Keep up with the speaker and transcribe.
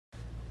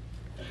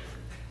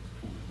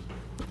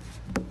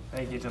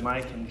Thank you to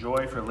Mike and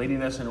Joy for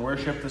leading us in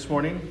worship this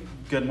morning.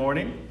 Good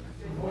morning.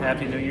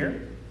 Happy New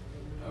Year.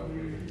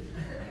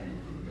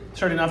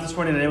 Starting off this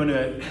morning, I want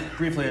to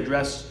briefly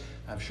address,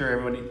 I'm sure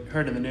everybody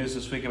heard in the news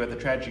this week about the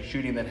tragic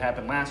shooting that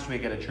happened last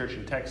week at a church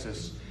in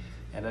Texas.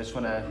 And I just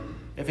want to,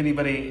 if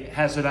anybody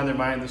has it on their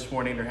mind this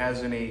morning or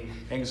has any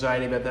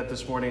anxiety about that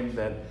this morning,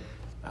 that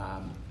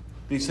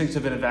these things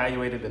have been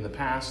evaluated in the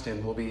past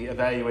and will be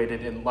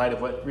evaluated in light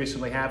of what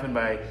recently happened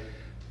by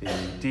the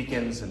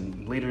deacons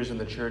and leaders in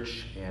the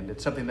church. And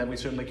it's something that we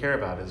certainly care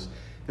about, is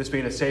this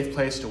being a safe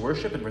place to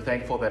worship, and we're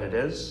thankful that it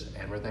is.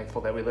 And we're thankful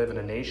that we live in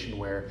a nation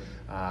where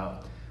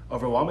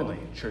overwhelmingly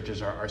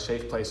churches are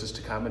safe places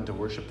to come and to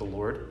worship the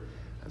Lord.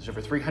 There's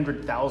over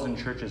 300,000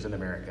 churches in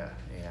America,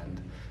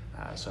 and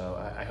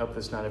so I hope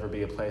this not ever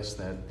be a place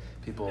that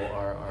people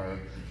are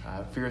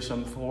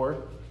fearsome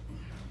for,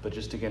 but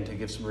just again to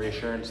give some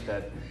reassurance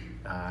that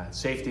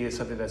safety is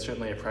something that's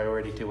certainly a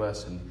priority to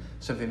us and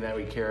something that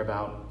we care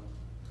about,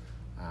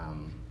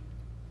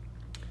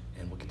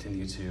 and we'll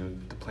continue to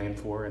plan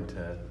for and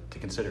to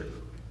consider.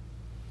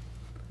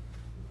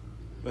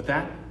 With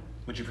that,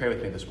 would you pray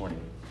with me this morning?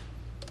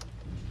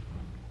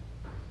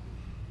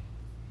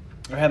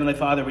 Our Heavenly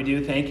Father, we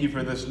do thank you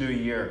for this new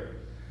year,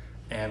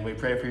 and we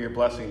pray for your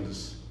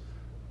blessings,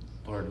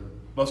 Lord,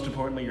 most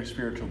importantly, your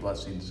spiritual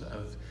blessings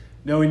of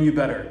knowing you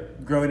better,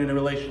 growing in a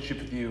relationship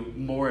with you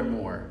more and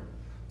more,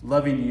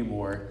 loving you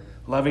more,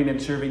 loving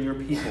and serving your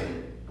people.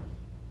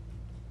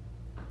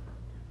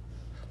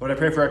 Lord, I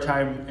pray for our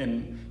time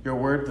in your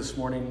word this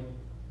morning,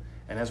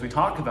 and as we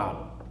talk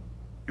about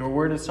your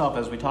word itself,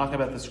 as we talk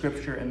about the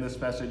scripture in this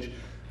message,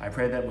 I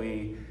pray that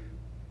we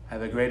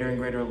have a greater and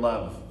greater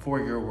love for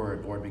your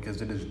word, Lord, because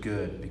it is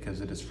good,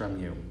 because it is from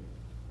you.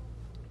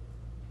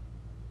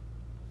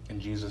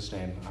 In Jesus'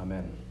 name,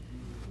 amen.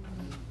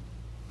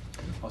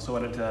 Also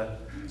wanted to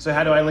say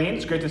hi to Eileen.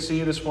 It's great to see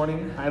you this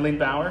morning, Eileen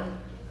Bauer.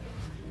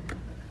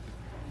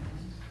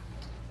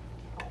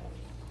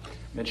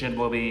 Mentioned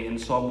we'll be in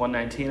Psalm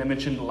 119. I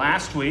mentioned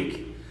last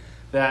week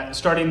that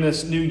starting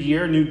this new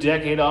year, new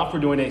decade off,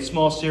 we're doing a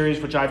small series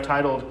which I've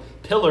titled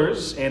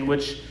Pillars, and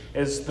which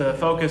is the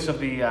focus of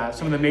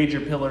some of the major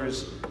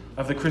pillars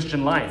of the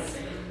Christian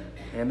life.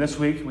 And this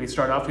week we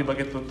start off, we look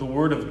at the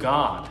Word of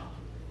God.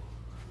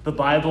 The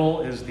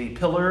Bible is the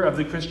pillar of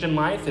the Christian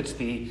life. It's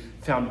the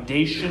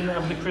foundation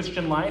of the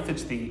Christian life.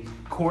 It's the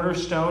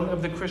cornerstone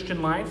of the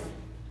Christian life.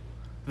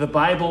 The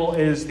Bible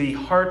is the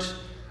heart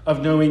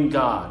of knowing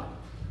God,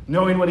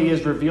 knowing what he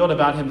has revealed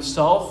about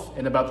himself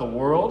and about the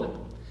world,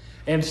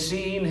 and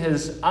seeing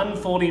his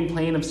unfolding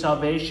plan of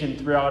salvation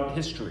throughout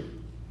history.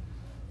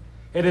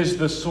 It is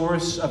the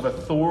source of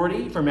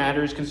authority for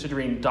matters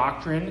considering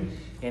doctrine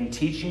and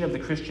teaching of the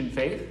Christian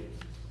faith.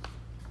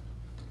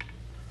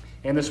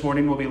 And this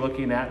morning we'll be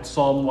looking at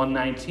Psalm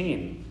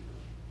 119.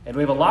 And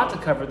we have a lot to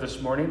cover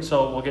this morning,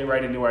 so we'll get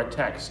right into our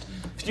text.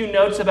 A few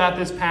notes about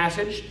this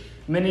passage.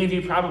 Many of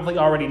you probably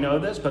already know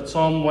this, but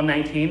Psalm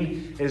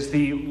 119 is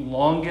the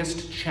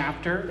longest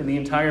chapter in the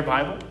entire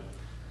Bible.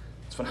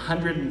 It's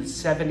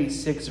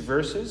 176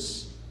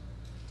 verses,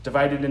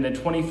 divided into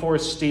 24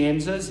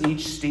 stanzas.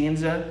 Each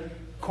stanza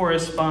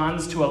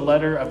corresponds to a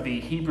letter of the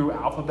Hebrew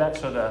alphabet,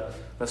 so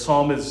the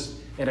psalm is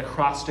an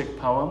acrostic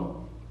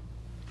poem.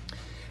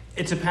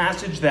 It's a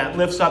passage that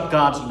lifts up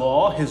God's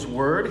law, his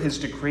word, his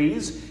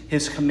decrees,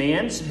 his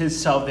commands, his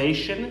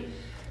salvation,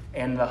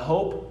 and the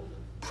hope,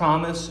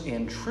 promise,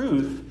 and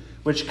truth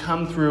which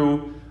come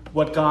through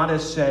what God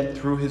has said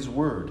through his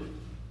word.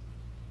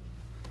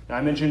 Now,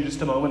 I mentioned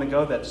just a moment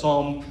ago that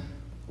Psalm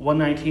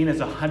 119 is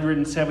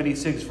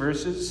 176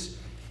 verses.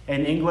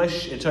 In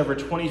English, it's over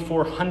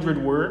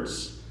 2,400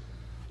 words.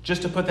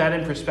 Just to put that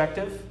in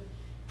perspective,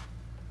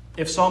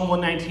 if Psalm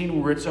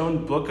 119 were its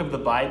own book of the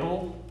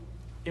Bible,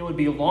 it would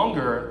be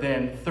longer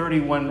than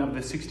 31 of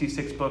the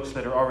 66 books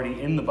that are already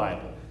in the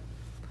Bible.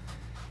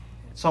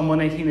 Psalm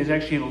 119 is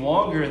actually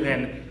longer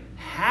than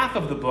half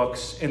of the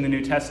books in the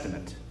New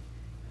Testament.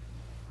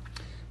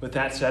 With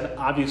that said,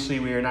 obviously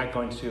we are not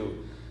going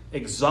to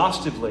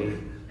exhaustively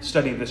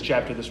study this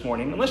chapter this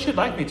morning, unless you'd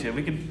like me to.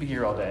 We could be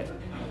here all day.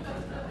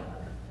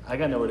 I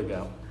got nowhere to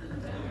go.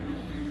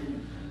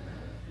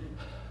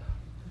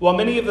 While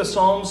many of the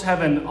Psalms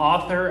have an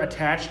author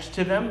attached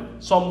to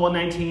them, Psalm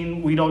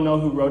 119, we don't know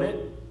who wrote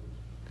it.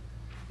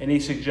 Any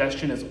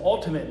suggestion is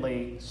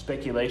ultimately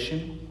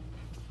speculation.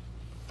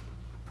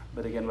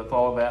 But again, with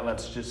all of that,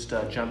 let's just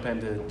jump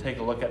in to take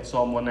a look at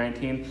Psalm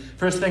 119.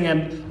 First thing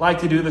I'd like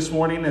to do this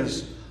morning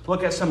is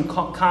look at some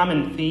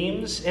common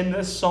themes in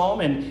this psalm.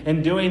 And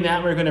in doing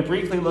that, we're going to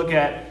briefly look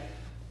at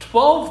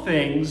 12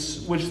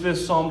 things which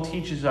this psalm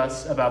teaches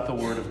us about the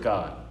Word of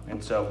God.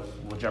 And so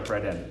we'll jump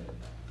right in.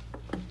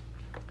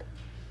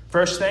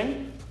 First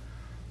thing,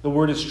 the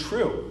Word is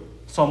true.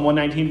 Psalm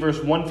 119, verse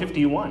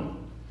 151.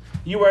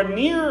 You are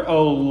near,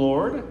 O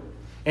Lord,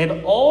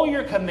 and all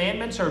your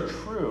commandments are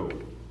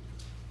true.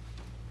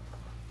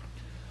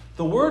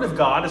 The Word of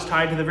God is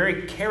tied to the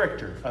very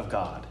character of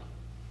God.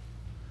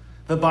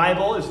 The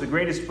Bible is the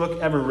greatest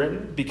book ever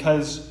written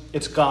because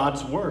it's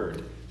God's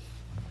Word.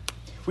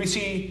 We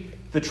see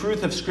the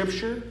truth of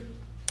Scripture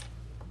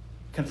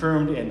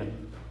confirmed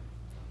in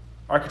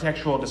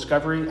architectural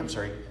discovery,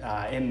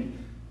 in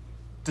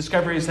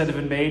discoveries that have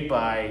been made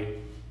by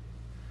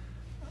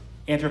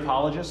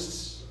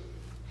anthropologists.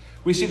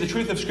 We see the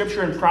truth of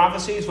Scripture and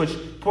prophecies which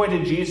point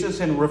to Jesus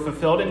and were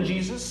fulfilled in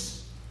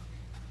Jesus.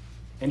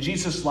 In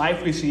Jesus'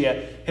 life, we see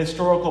a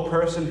historical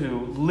person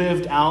who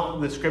lived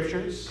out the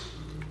Scriptures.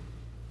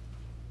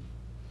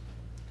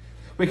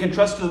 We can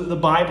trust the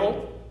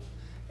Bible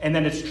and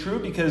that it's true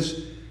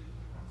because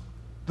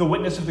the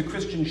witness of the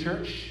Christian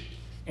church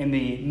and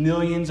the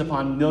millions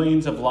upon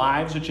millions of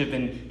lives which have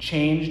been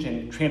changed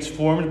and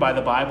transformed by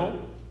the Bible.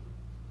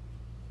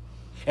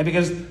 And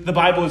because the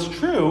Bible is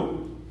true,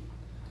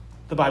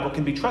 the Bible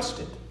can be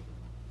trusted.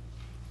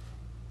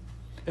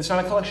 It's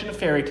not a collection of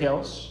fairy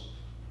tales.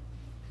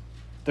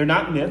 They're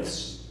not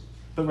myths,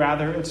 but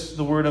rather it's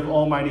the word of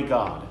Almighty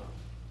God.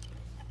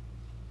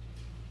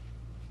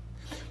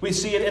 We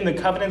see it in the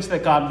covenants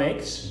that God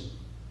makes.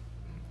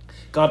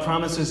 God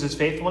promises his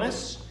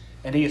faithfulness,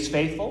 and he is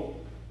faithful.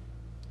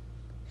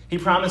 He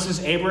promises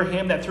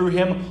Abraham that through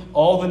him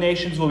all the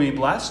nations will be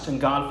blessed,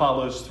 and God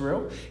follows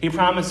through. He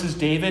promises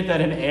David that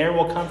an heir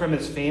will come from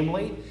his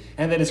family,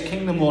 and that his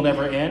kingdom will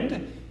never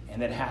end,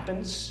 and it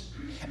happens.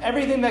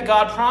 Everything that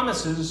God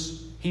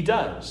promises, he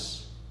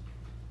does.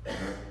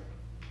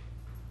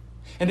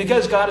 And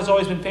because God has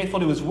always been faithful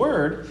to his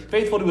word,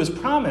 faithful to his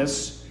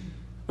promise,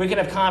 we can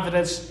have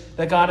confidence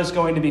that God is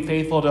going to be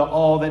faithful to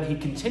all that he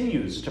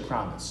continues to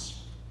promise.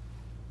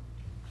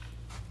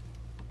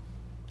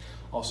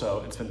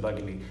 Also, it's been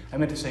bugging me. I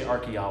meant to say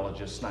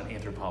archaeologist, not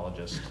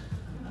anthropologist.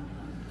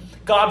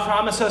 God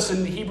promised us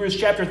in Hebrews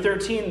chapter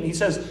 13, he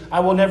says,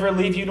 I will never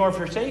leave you nor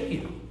forsake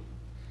you.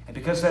 And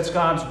because that's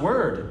God's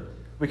word,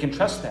 we can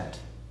trust that.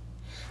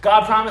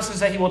 God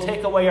promises that he will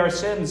take away our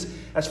sins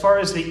as far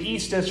as the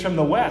east is from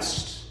the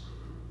west.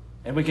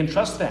 And we can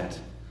trust that.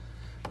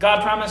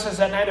 God promises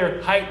that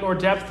neither height nor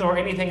depth nor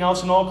anything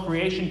else in all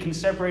creation can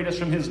separate us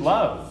from his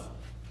love.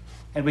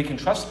 And we can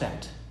trust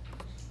that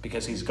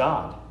because he's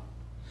God.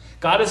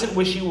 God isn't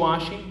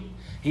wishy-washy.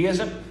 He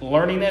isn't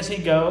learning as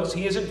he goes.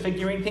 He isn't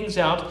figuring things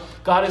out.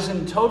 God is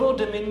in total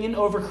dominion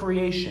over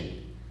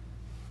creation.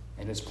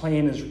 And his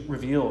plan is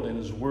revealed in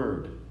his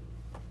word.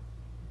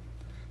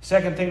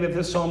 Second thing that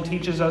this psalm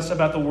teaches us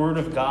about the word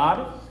of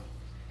God,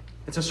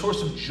 it's a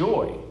source of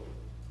joy.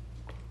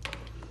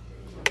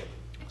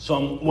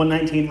 Psalm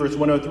 119, verse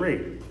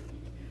 103.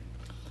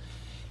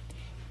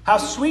 How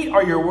sweet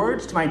are your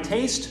words to my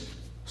taste,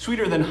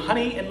 sweeter than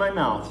honey in my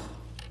mouth.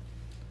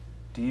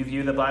 Do you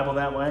view the Bible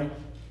that way?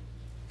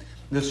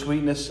 The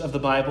sweetness of the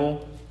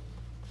Bible,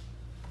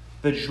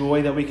 the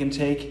joy that we can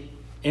take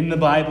in the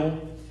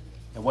Bible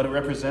and what it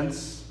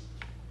represents.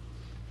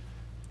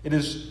 It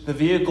is the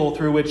vehicle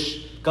through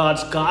which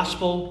God's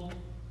gospel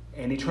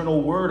and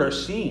eternal word are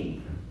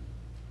seen.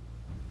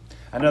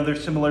 Another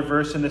similar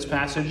verse in this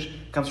passage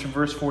comes from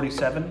verse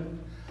 47.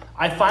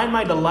 I find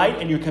my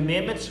delight in your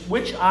commandments,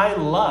 which I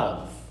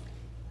love.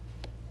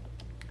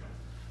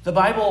 The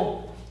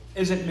Bible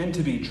isn't meant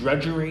to be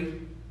drudgery.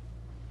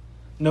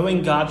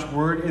 Knowing God's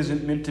word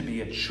isn't meant to be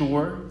a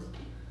chore.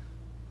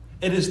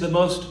 It is the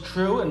most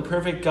true and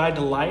perfect guide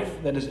to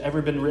life that has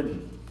ever been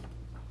written.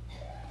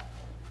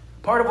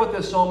 Part of what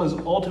this psalm is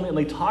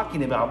ultimately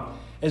talking about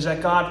is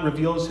that God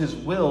reveals his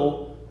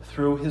will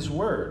through his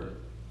word.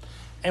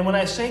 And when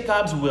I say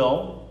God's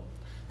will,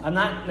 I'm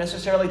not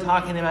necessarily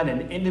talking about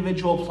an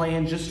individual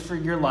plan just for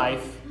your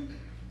life.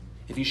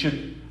 If you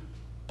should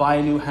buy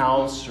a new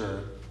house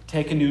or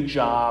take a new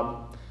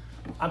job.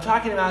 I'm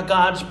talking about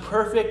God's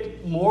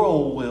perfect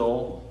moral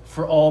will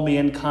for all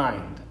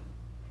mankind,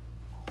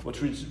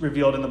 which is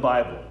revealed in the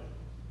Bible.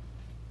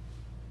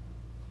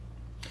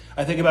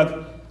 I think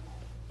about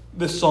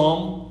this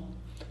psalm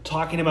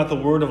talking about the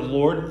word of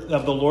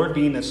the Lord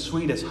being as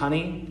sweet as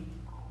honey.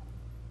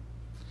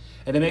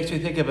 And it makes me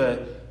think of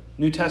a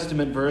New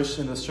Testament verse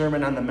in the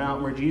Sermon on the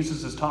Mount where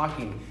Jesus is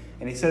talking.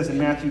 And he says in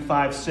Matthew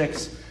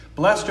 5:6,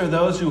 Blessed are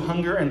those who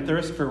hunger and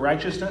thirst for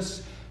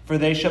righteousness, for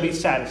they shall be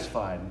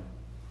satisfied.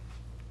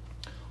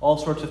 All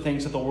sorts of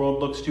things that the world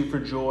looks to for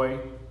joy,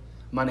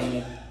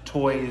 money,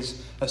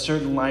 toys, a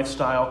certain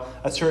lifestyle,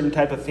 a certain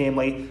type of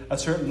family, a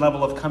certain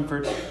level of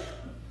comfort.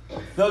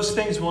 Those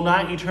things will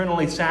not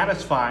eternally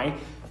satisfy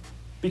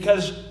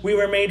because we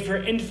were made for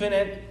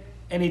infinite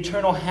and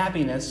eternal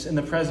happiness in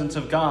the presence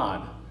of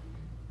God.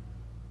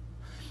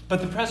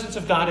 But the presence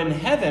of God in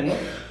heaven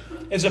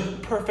is a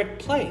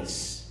perfect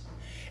place.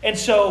 And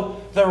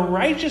so the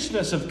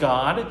righteousness of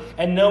God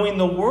and knowing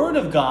the word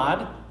of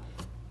God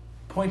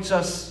points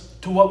us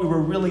to what we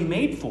were really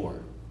made for.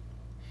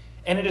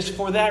 And it is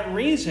for that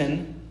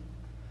reason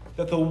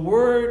that the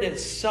word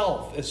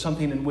itself is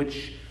something in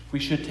which we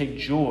should take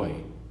joy.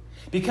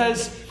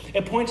 Because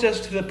it points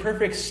us to the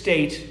perfect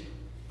state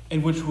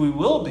in which we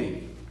will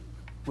be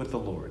with the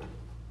Lord.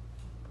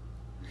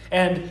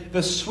 And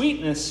the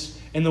sweetness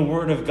in the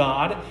word of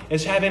God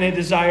is having a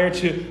desire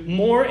to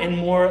more and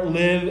more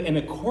live in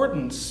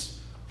accordance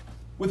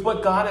with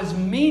what God has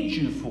made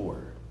you for.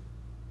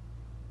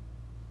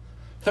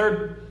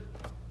 Third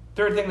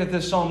thing that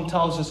this psalm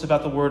tells us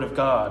about the word of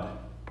God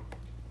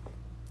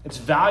It's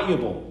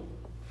valuable.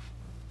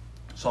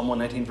 Psalm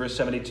 119, verse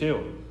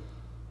 72.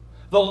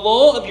 The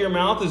law of your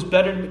mouth is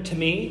better to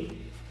me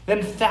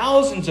than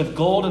thousands of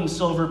gold and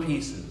silver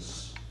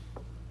pieces.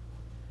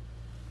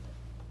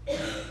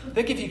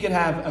 Think if you could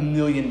have $1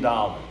 million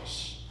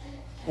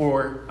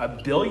or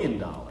 $1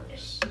 billion.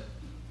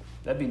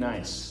 That'd be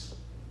nice.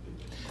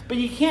 But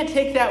you can't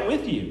take that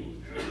with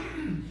you.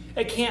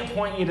 It can't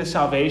point you to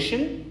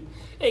salvation.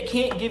 It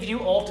can't give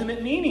you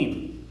ultimate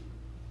meaning.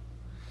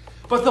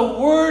 But the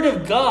Word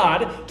of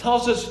God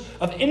tells us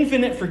of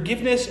infinite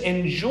forgiveness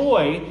and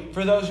joy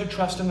for those who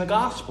trust in the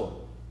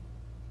gospel.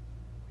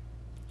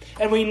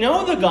 And we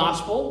know the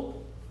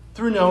gospel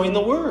through knowing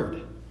the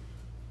Word.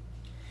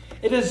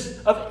 It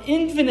is of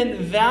infinite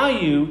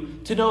value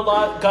to know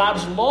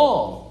God's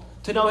law,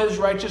 to know His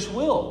righteous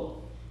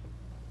will.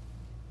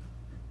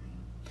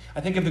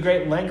 I think of the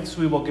great lengths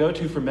we will go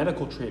to for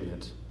medical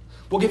treatment.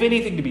 We'll give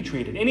anything to be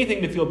treated,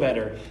 anything to feel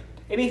better,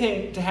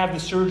 anything to have the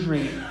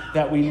surgery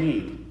that we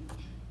need.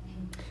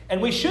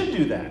 And we should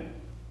do that.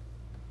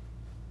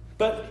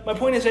 But my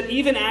point is that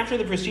even after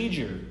the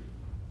procedure,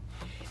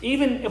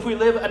 even if we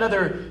live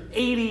another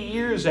 80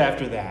 years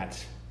after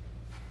that,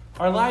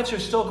 our lives are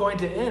still going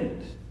to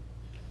end.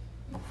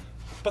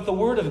 But the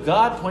Word of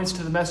God points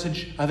to the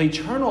message of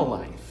eternal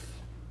life.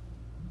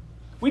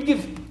 We'd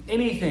give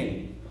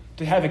anything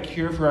to have a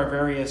cure for our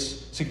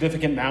various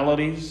significant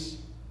maladies.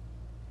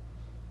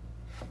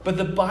 But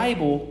the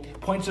Bible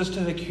points us to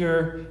the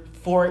cure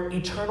for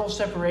eternal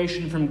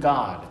separation from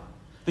God,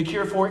 the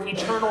cure for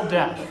eternal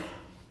death.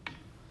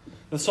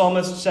 The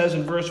psalmist says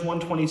in verse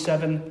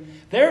 127,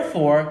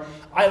 "Therefore,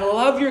 I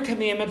love your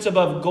commandments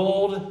above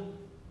gold,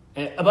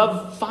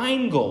 above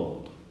fine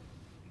gold."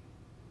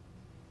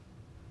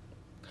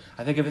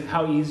 I think of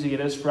how easy it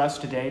is for us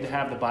today to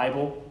have the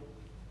Bible.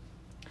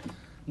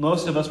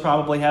 Most of us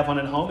probably have one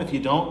at home. If you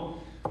don't,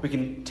 we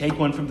can take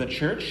one from the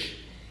church.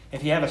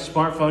 If you have a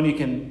smartphone, you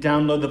can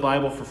download the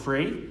Bible for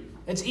free.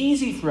 It's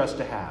easy for us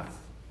to have.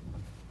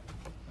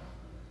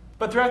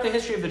 But throughout the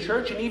history of the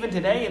church, and even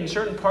today in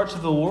certain parts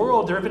of the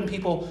world, there have been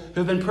people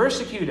who have been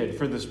persecuted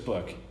for this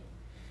book.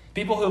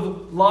 People who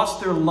have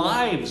lost their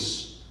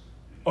lives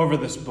over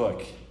this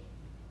book.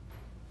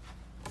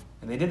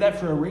 And they did that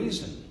for a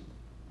reason.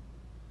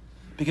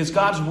 Because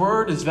God's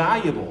Word is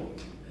valuable.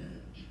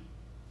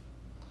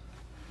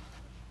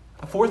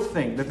 A fourth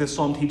thing that this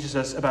psalm teaches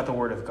us about the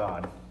Word of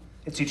God.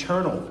 It's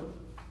eternal.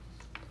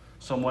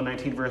 Psalm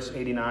 119, verse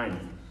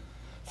 89.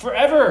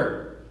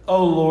 "Forever,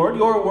 O Lord,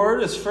 your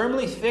word is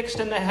firmly fixed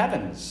in the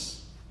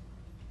heavens."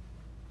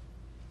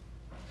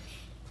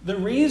 The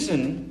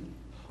reason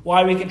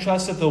why we can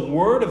trust that the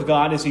Word of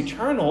God is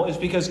eternal is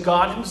because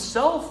God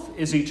Himself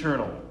is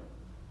eternal.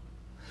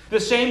 The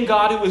same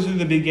God who was in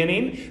the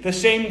beginning, the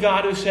same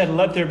God who said,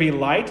 "Let there be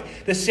light,"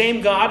 the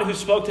same God who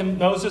spoke to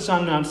Moses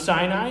on Mount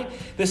Sinai,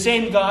 the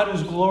same God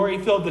whose glory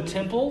filled the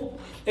temple,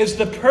 is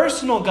the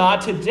personal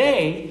God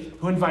today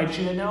who invites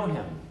you to know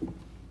Him.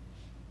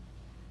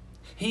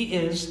 He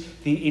is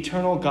the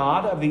eternal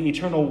God of the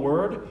eternal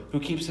Word who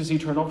keeps His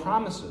eternal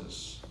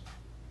promises.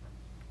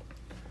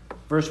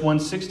 Verse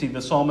 160,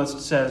 the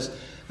psalmist says,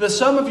 "The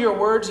sum of your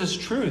words is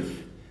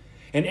truth,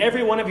 and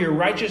every one of your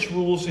righteous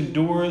rules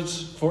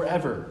endures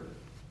forever."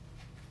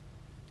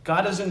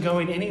 God isn't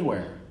going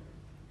anywhere.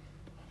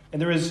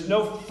 And there is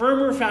no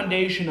firmer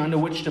foundation onto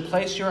which to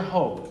place your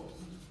hope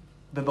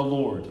than the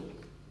Lord.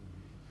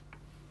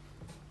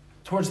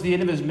 Towards the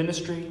end of His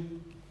ministry,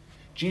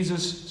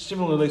 Jesus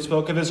similarly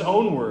spoke of His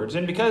own words.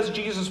 And because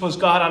Jesus was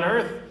God on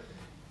earth,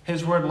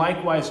 His word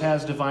likewise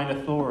has divine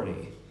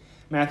authority.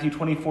 Matthew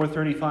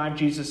 24:35,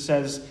 Jesus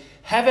says,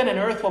 "Heaven and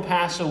earth will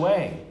pass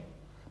away,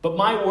 but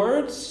my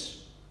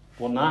words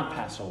will not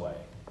pass away."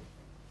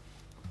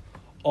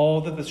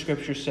 All that the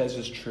Scripture says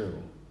is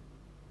true.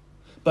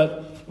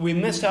 But we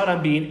miss out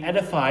on being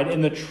edified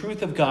in the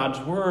truth of God's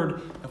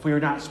Word if we are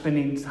not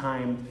spending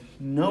time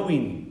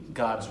knowing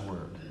God's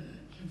Word.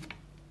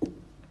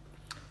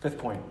 Fifth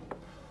point.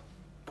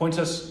 Points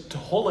us to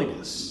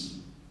holiness.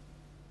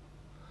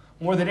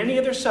 More than any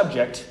other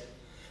subject,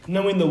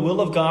 knowing the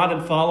will of God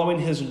and following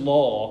His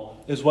law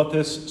is what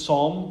this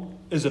psalm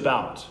is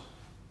about.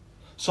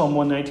 Psalm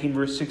 119,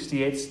 verse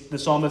 68, the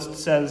psalmist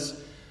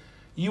says,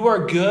 "You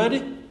are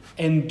good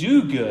and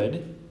do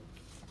good.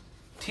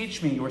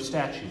 Teach me your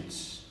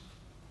statutes."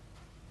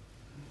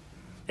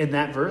 In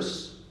that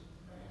verse,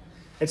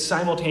 it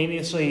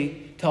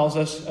simultaneously tells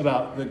us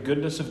about the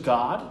goodness of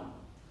God,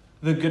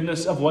 the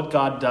goodness of what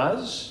God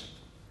does,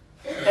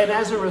 and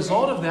as a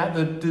result of that,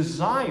 the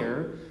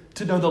desire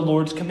to know the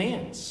Lord's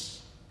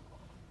commands.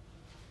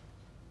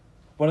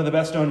 One of the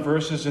best known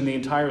verses in the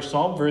entire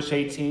psalm, verse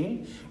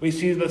 18, we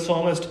see the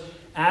psalmist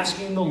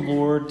asking the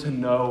Lord to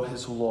know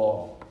His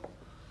law.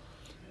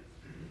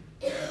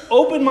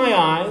 "Open my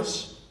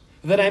eyes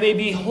that I may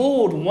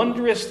behold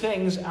wondrous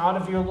things out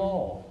of your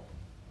law."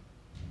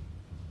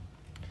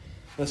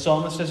 The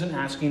psalmist isn't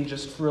asking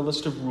just for a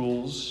list of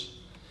rules.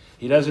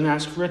 He doesn't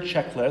ask for a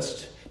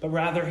checklist, but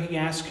rather he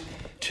asks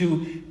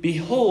to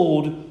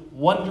behold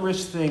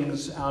wondrous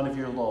things out of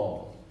your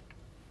law.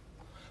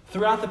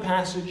 Throughout the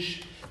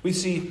passage, we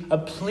see a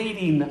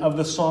pleading of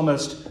the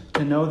psalmist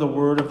to know the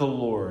word of the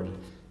Lord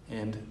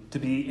and to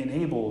be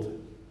enabled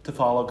to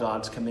follow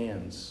God's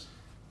commands.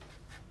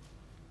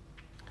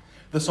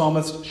 The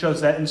psalmist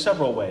shows that in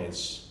several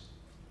ways.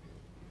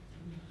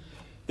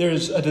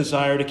 There's a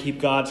desire to keep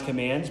God's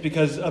commands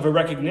because of a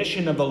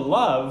recognition of the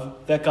love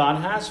that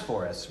God has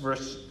for us.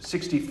 Verse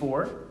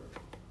 64.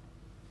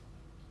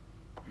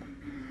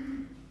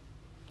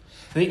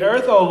 The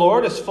earth, O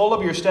Lord, is full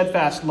of your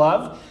steadfast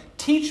love.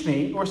 Teach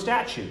me your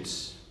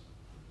statutes.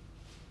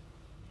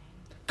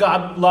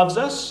 God loves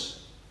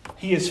us.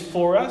 He is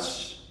for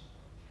us.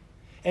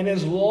 And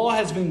his law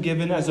has been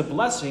given as a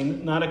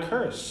blessing, not a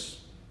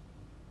curse.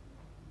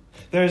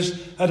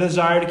 There's a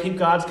desire to keep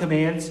God's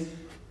commands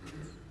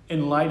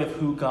in light of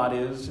who God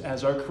is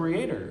as our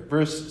creator.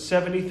 Verse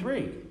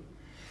 73.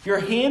 Your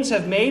hands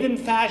have made and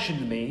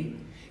fashioned me.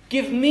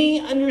 Give me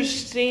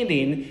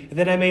understanding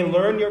that I may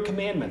learn your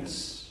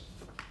commandments.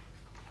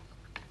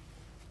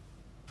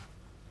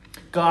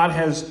 God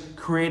has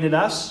created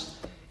us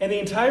and the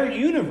entire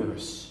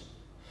universe.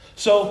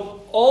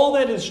 So all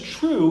that is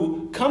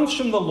true comes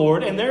from the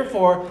Lord, and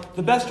therefore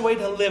the best way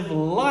to live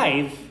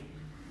life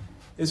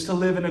is to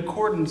live in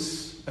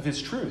accordance of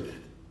his truth.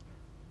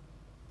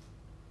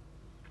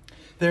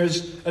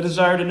 There's a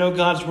desire to know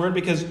God's word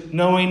because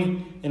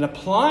knowing and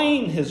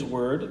applying his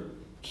word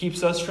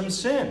keeps us from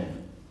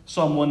sin.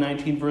 Psalm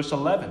 119, verse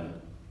 11.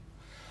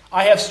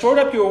 I have stored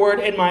up your word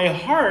in my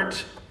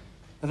heart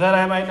that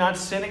I might not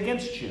sin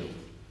against you.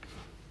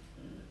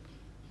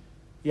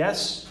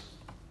 Yes,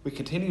 we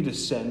continue to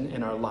sin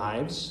in our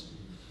lives,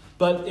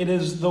 but it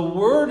is the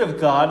word of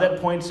God that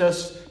points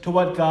us to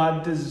what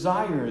God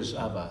desires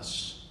of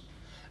us.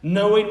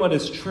 Knowing what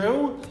is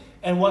true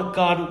and what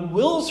God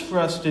wills for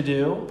us to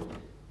do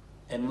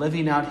and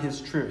living out his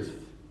truth.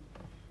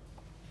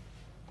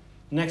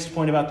 Next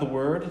point about the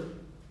word.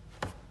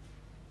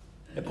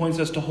 It points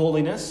us to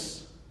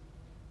holiness.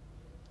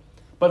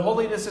 But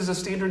holiness is a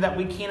standard that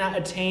we cannot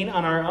attain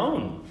on our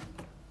own.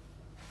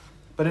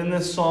 But in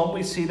this psalm,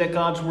 we see that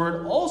God's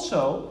word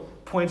also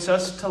points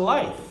us to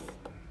life.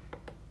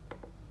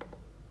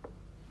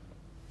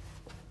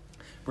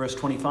 Verse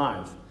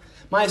 25.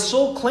 My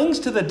soul clings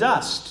to the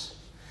dust.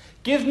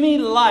 Give me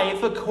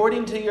life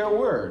according to your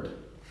word.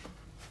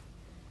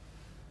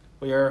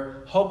 We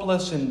are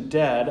hopeless and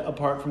dead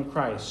apart from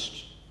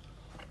Christ.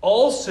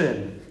 All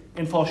sin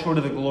and fall short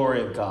of the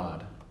glory of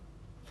God.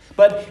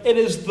 But it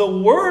is the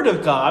word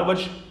of God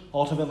which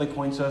ultimately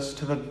points us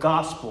to the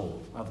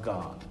gospel of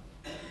God.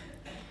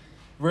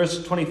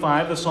 Verse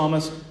 25, the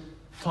psalmist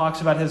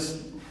talks about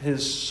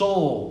his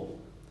soul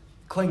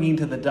clinging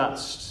to the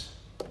dust.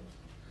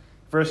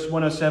 Verse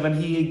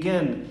 107, he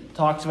again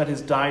talks about his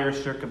dire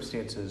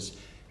circumstances.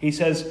 He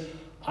says,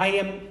 I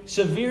am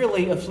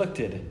severely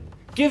afflicted.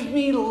 Give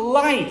me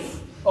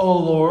life, O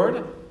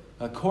Lord,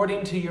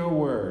 according to your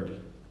word.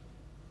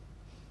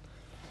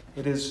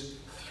 It is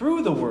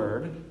through the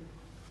word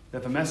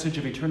that the message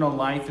of eternal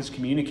life is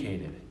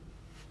communicated.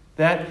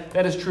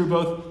 That is true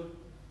both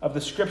of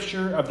the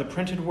scripture, of the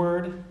printed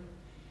word,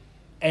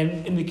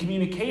 and in the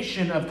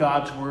communication of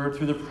God's word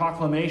through the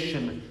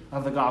proclamation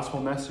of the gospel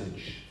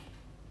message.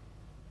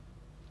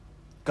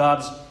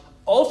 God's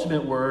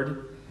ultimate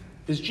word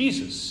is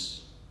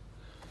Jesus.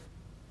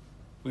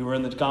 We were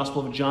in the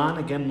Gospel of John.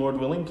 Again, Lord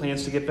willing,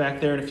 plans to get back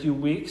there in a few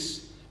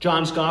weeks.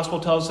 John's Gospel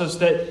tells us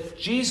that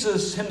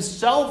Jesus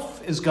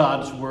himself is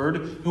God's word,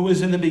 who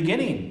was in the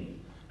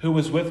beginning, who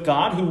was with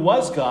God, who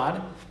was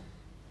God,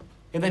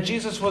 and that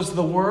Jesus was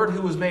the Word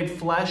who was made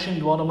flesh and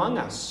dwelt among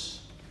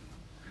us.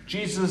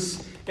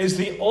 Jesus is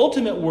the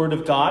ultimate Word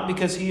of God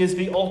because he is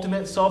the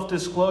ultimate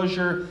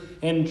self-disclosure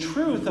and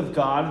truth of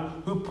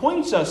God who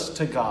points us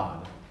to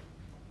God.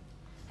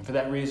 And for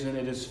that reason,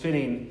 it is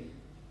fitting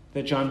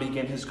that John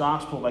began his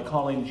gospel by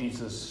calling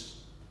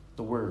Jesus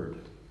the Word.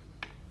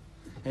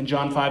 In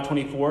John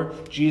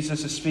 5:24,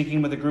 Jesus is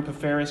speaking with a group of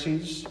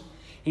Pharisees.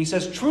 He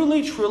says,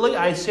 Truly, truly,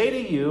 I say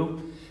to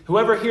you,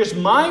 whoever hears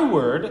my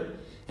word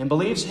and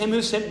believes him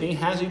who sent me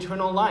has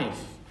eternal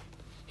life.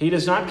 He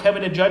does not come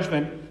into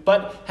judgment,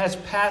 but has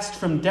passed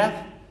from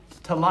death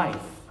to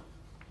life.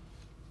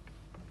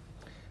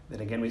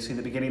 Then again, we see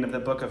the beginning of the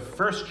book of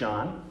 1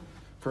 John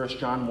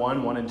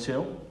 1, 1 and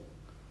 2,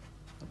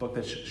 a book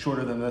that's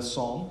shorter than this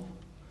psalm.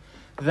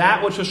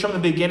 That which was from the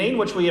beginning,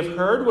 which we have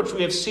heard, which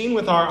we have seen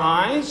with our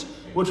eyes,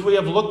 which we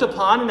have looked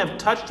upon and have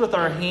touched with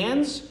our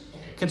hands,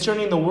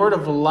 concerning the word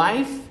of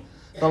life.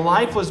 The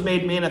life was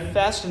made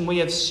manifest, and we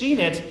have seen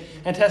it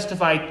and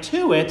testified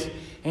to it,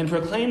 and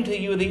proclaimed to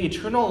you the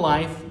eternal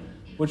life,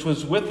 which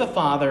was with the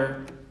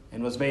Father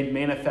and was made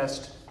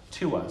manifest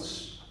to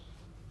us.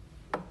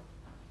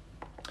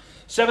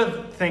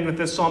 Seventh thing that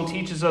this psalm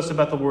teaches us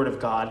about the word of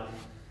God,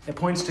 it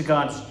points to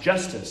God's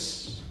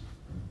justice.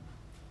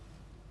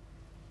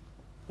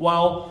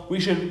 While we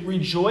should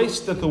rejoice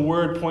that the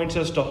word points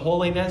us to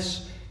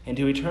holiness and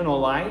to eternal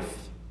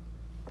life,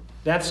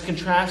 that's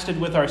contrasted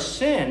with our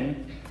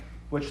sin,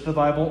 which the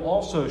Bible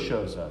also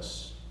shows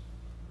us.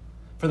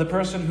 For the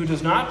person who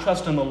does not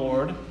trust in the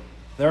Lord,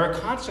 there are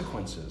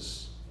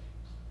consequences.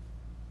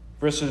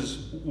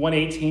 verses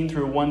 118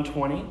 through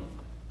 120.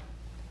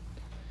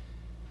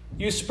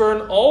 You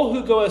spurn all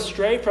who go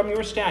astray from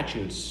your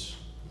statutes,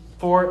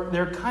 for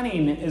their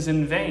cunning is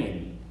in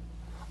vain.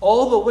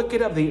 All the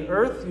wicked of the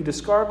earth you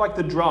discard like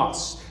the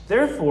dross.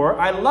 Therefore,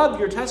 I love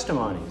your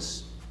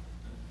testimonies.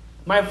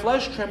 My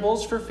flesh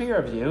trembles for fear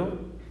of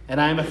you,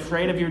 and I am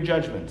afraid of your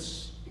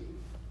judgments.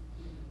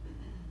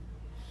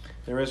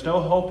 There is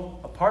no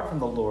hope apart from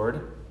the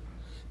Lord,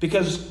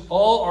 because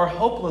all are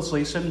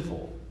hopelessly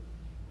sinful.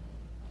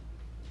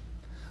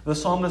 The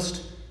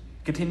psalmist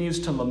continues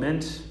to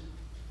lament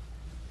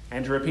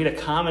and to repeat a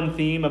common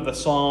theme of the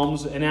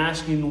Psalms in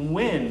asking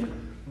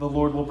when the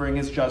Lord will bring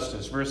his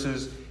justice.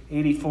 Verses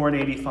 84 and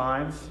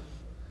 85.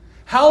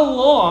 How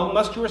long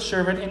must your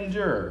servant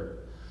endure?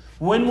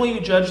 When will you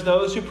judge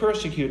those who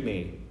persecute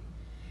me?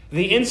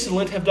 The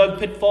insolent have dug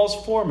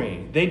pitfalls for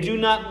me. They do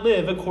not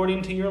live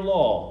according to your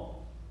law.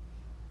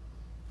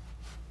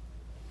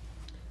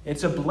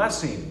 It's a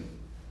blessing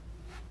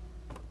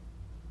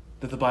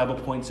that the Bible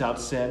points out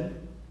sin,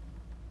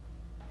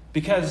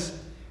 because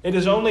it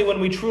is only when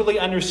we truly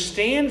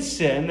understand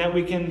sin that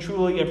we can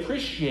truly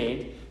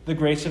appreciate the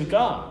grace of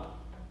God.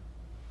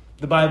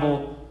 The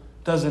Bible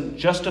doesn't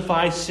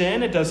justify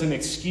sin, it doesn't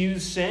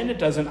excuse sin, it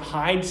doesn't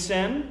hide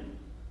sin.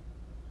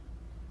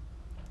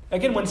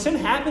 Again, when sin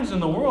happens in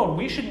the world,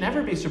 we should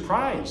never be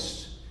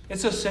surprised.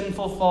 It's a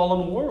sinful,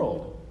 fallen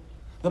world.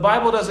 The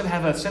Bible doesn't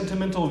have a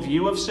sentimental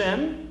view of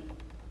sin,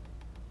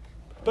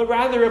 but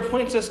rather it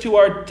points us to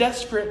our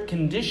desperate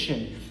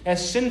condition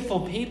as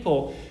sinful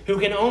people who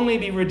can only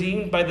be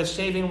redeemed by the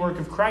saving work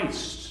of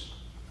Christ.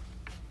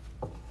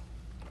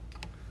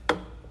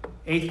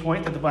 Eighth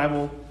point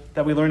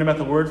that we learn about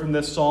the word from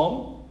this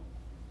psalm.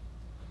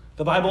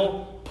 The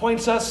Bible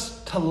points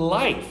us to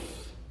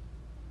life.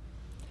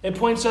 It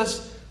points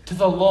us to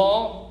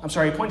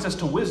it points us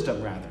to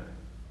wisdom, rather.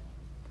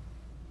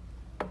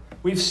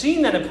 We've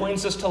seen that it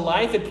points us to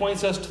life, it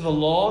points us to the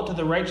law, to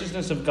the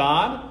righteousness of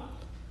God.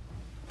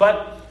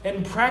 But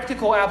in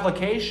practical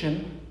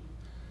application,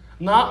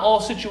 not all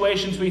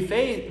situations we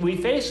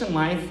face in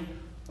life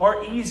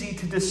are easy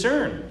to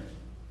discern.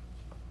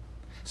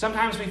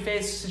 Sometimes we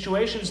face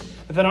situations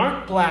that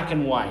aren't black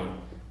and white,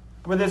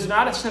 where there's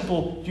not a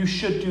simple, you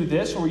should do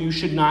this or you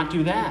should not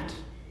do that.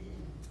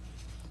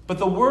 But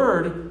the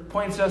Word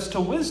points us to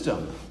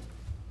wisdom.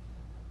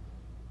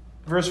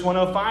 Verse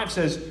 105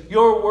 says,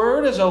 your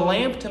word is a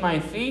lamp to my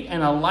feet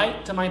and a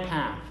light to my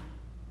path.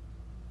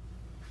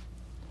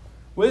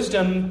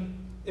 Wisdom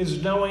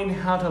is knowing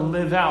how to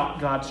live out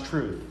God's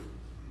truth.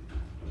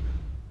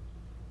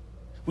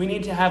 We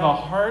need to have a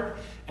heart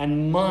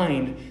and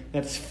mind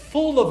that's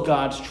full of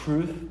God's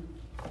truth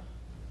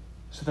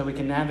so that we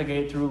can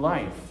navigate through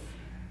life.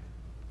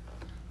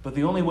 But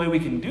the only way we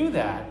can do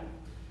that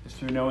is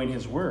through knowing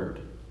His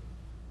Word.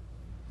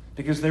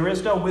 Because there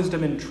is no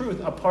wisdom and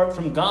truth apart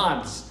from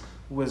God's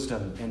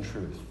wisdom and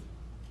truth.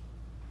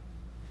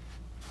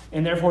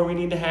 And therefore we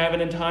need to have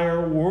an entire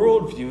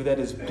worldview that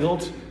is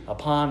built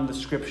upon the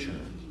Scripture.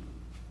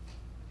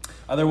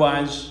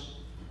 Otherwise,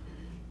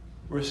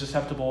 we're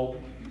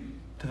susceptible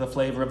to the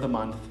flavor of the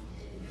month,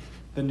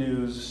 the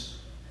news,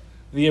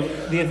 the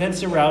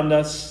events around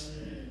us,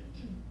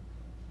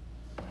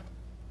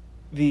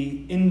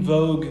 the in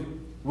vogue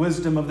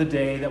wisdom of the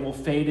day that will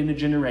fade in a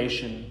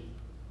generation.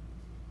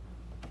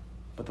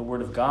 But the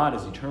Word of God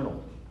is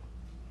eternal.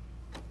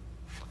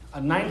 A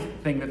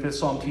ninth thing that this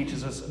psalm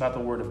teaches us about the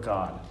Word of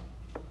God.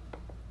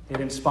 It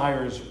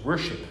inspires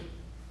worship.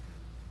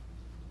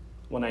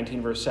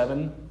 119 verse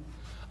 7.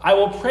 I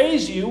will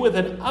praise you with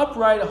an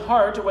upright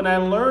heart when I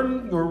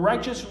learn your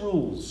righteous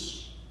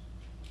rules.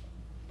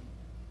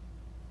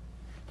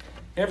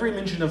 Every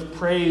mention of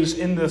praise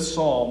in this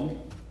psalm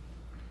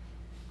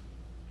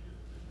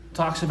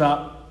talks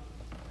about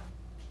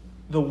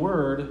the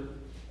Word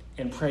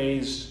and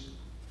praise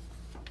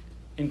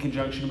in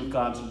conjunction with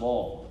God's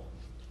law.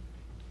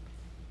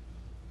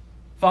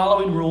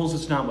 Following rules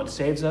is not what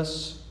saves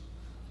us.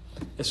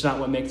 It's not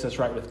what makes us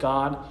right with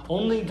God.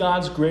 Only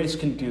God's grace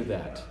can do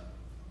that.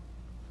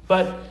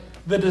 But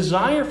the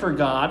desire for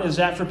God is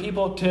that for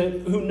people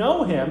who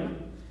know Him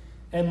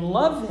and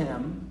love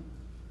Him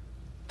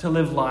to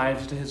live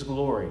lives to His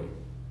glory.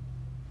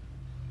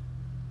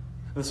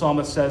 The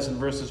psalmist says in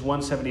verses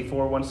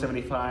 174,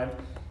 175,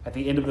 at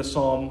the end of the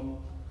psalm,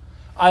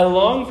 I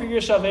long for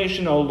your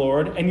salvation, O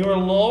Lord, and your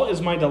law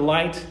is my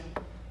delight.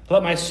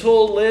 Let my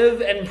soul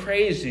live and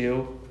praise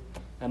you,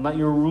 and let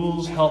your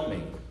rules help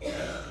me.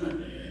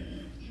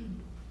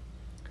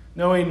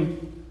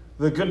 Knowing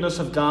the goodness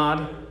of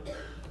God,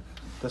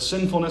 the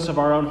sinfulness of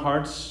our own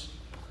hearts,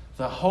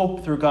 the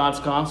hope through God's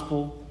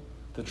gospel,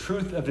 the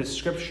truth of His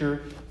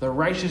Scripture, the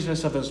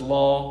righteousness of His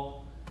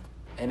law,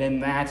 and in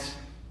that,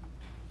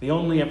 the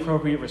only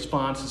appropriate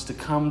response is to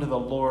come to the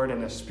Lord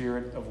in a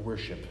spirit of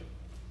worship.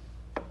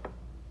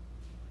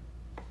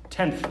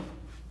 10th,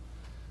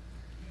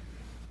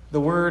 the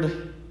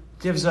Word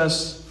gives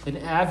us an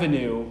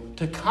avenue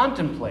to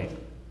contemplate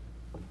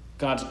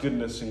God's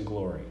goodness and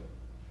glory.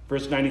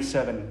 Verse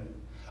 97,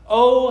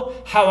 oh,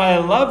 how I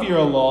love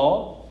your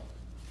law.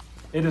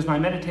 It is my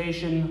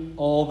meditation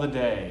all the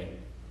day.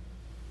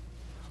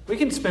 We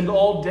can spend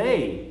all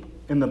day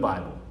in the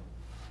Bible.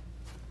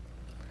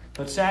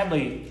 But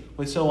sadly,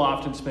 we so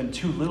often spend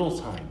too little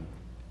time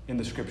in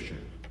the Scripture.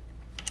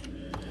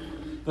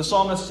 The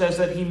psalmist says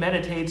that he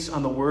meditates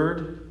on the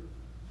Word,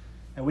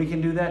 and we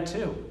can do that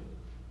too.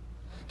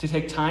 To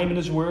take time in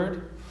his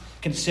Word,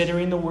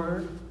 considering the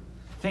Word,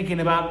 thinking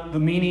about the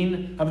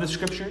meaning of the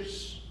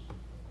Scriptures.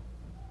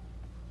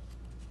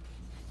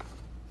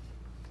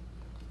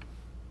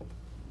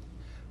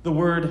 The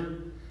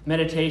word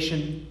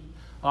meditation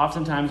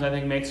oftentimes, I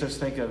think, makes us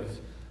think of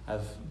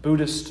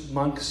Buddhist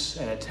monks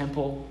in a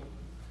temple.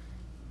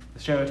 The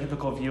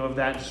stereotypical view of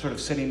that, just sort of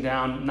sitting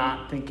down,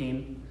 not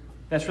thinking.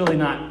 That's really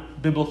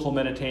not biblical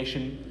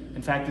meditation.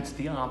 In fact, it's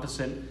the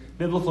opposite.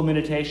 Biblical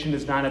meditation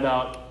is not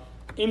about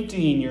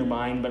emptying your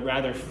mind, but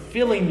rather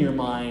filling your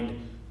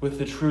mind with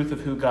the truth of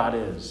who God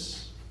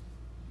is.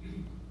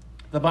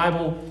 The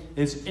Bible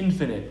is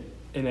infinite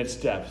in its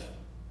depth.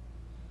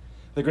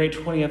 The great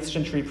 20th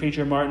century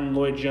preacher Martin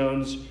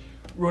Lloyd-Jones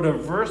wrote a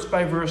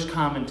verse-by-verse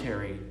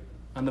commentary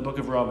on the book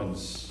of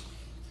Romans.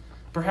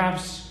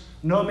 Perhaps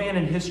no man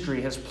in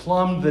history has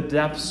plumbed the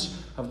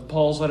depths of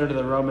Paul's letter to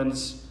the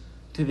Romans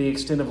to the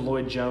extent of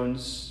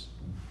Lloyd-Jones.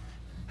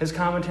 His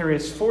commentary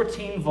is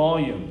 14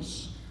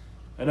 volumes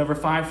and over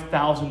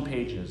 5,000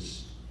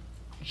 pages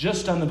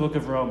just on the book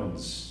of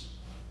Romans.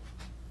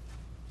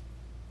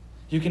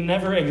 You can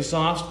never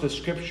exhaust the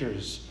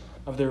Scriptures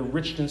of their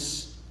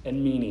richness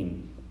and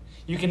meaning.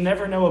 You can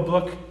never know a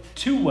book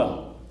too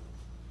well.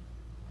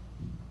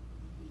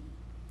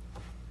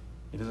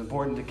 It is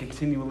important to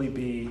continually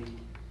be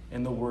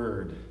in the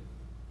Word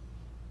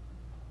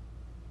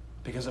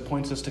because it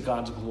points us to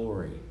God's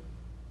glory.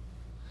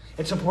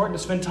 It's important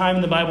to spend time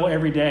in the Bible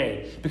every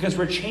day because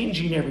we're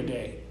changing every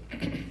day.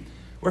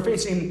 We're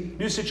facing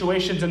new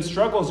situations and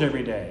struggles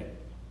every day.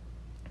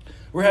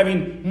 We're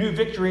having new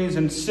victories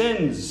and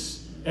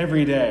sins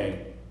every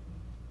day.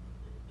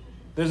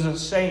 There's a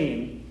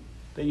saying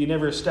that you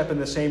never step in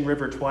the same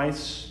river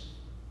twice.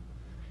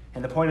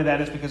 And the point of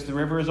that is because the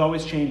river is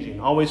always changing,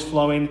 always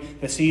flowing.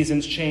 The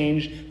seasons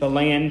change, the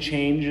land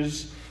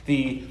changes,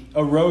 the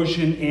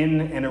erosion in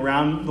and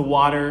around the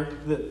water,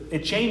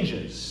 it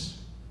changes.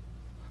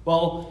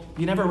 Well,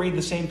 you never read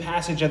the same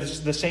passage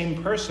as the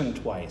same person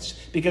twice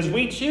because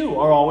we too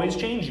are always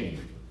changing.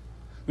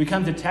 We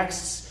come to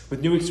texts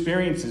with new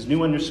experiences,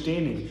 new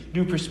understanding,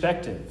 new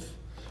perspective.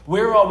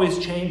 We're always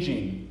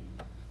changing,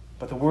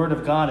 but the Word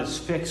of God is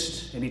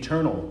fixed and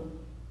eternal.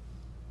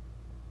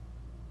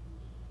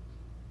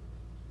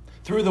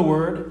 Through the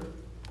Word,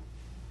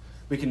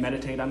 we can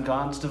meditate on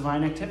God's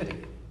divine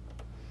activity.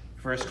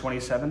 Verse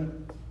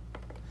 27,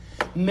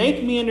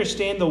 make me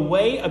understand the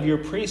way of your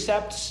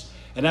precepts,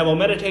 and I will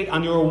meditate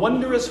on your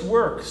wondrous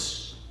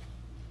works.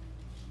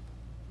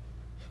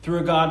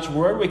 Through God's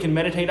Word, we can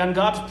meditate on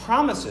God's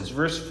promises.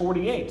 Verse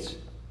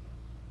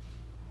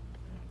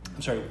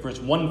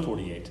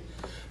 148.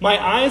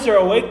 My eyes are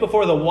awake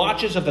before the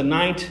watches of the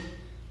night,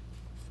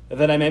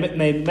 that I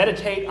may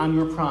meditate on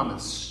your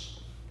promise.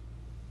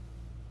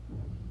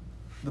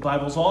 The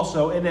Bible is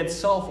also in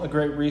itself a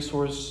great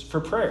resource for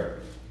prayer.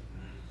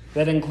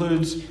 That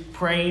includes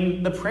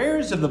praying the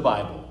prayers of the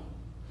Bible,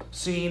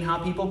 seeing how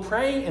people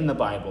pray in the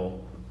Bible,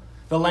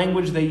 the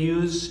language they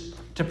use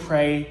to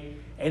pray,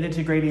 and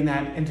integrating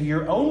that into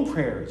your own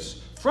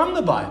prayers from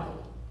the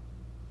Bible.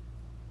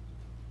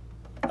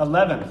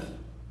 11th.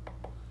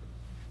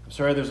 I'm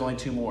sorry, there's only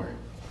two more.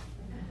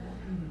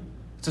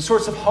 It's a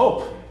source of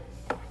hope.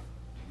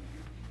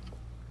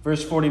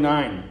 Verse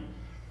 49.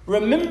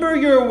 Remember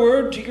your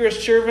word to your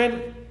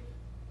servant,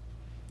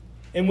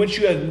 in which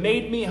you have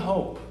made me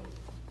hope.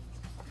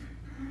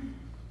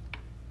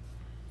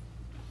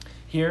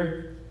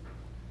 Here,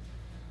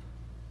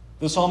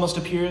 the psalmist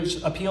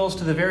appeals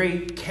to the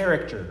very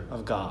character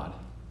of God.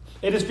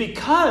 It is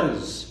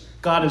because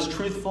God is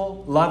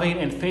truthful, loving,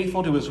 and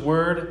faithful to his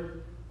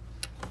word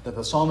that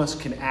the psalmist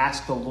can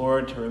ask the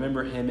Lord to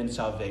remember him in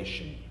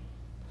salvation.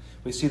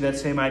 We see that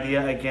same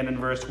idea again in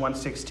verse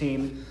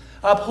 116.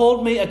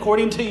 Uphold me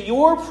according to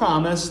your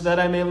promise that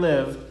I may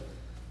live,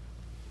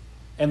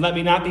 and let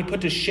me not be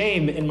put to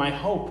shame in my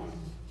hope.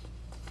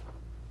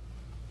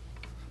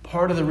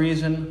 Part of the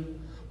reason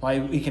why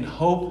we can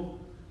hope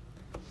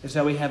is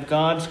that we have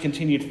God's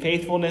continued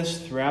faithfulness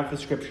throughout the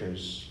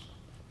Scriptures.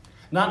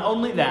 Not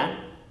only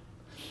that,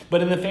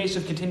 but in the face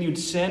of continued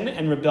sin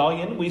and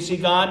rebellion, we see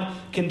God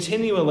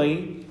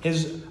continually,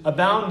 his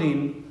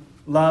abounding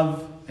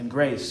love and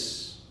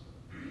grace.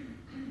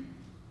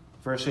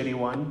 Verse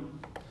 81,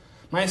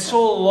 my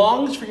soul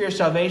longs for your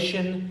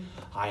salvation.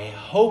 I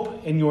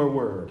hope in your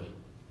word.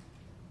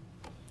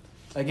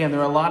 Again, there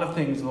are a lot of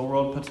things the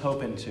world puts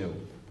hope into.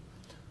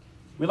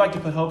 We like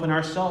to put hope in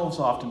ourselves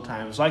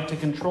oftentimes, like to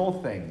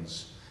control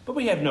things, but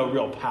we have no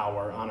real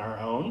power on our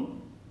own.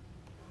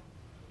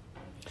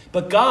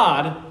 But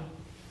God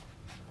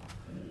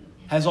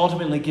has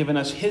ultimately given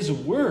us his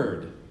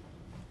word,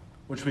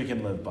 which we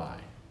can live by.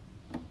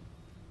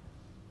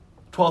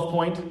 12th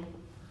point,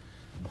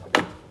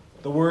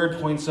 the word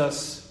points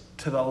us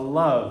to the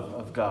love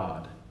of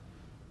God.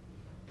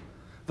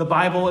 The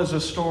Bible is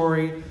a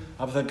story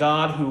of the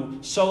God who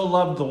so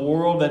loved the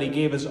world that he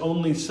gave his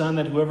only Son,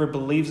 that whoever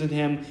believes in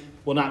him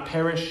will not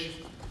perish,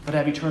 but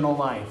have eternal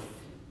life.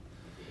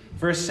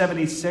 Verse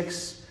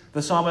 76,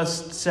 the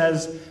psalmist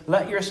says,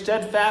 "Let your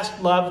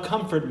steadfast love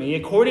comfort me,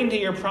 according to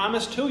your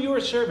promise to your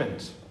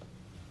servant."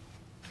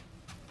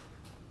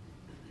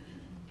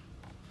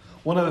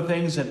 One of the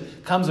things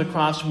that comes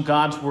across from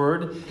God's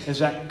word is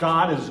that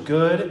God is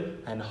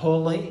good and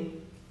holy,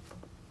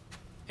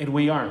 and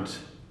we aren't.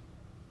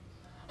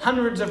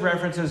 Hundreds of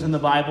references in the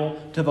Bible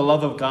to the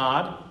love of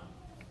God.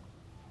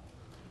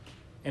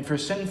 And for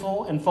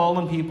sinful and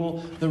fallen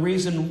people, the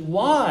reason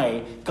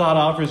why God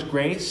offers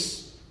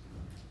grace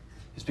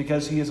is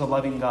because he is a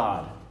loving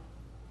God.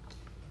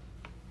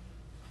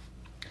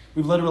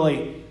 We've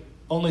literally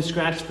only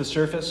scratched the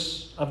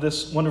surface of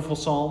this wonderful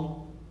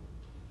psalm.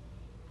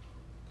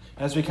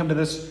 As we come to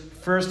this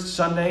first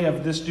Sunday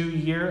of this new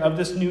year, of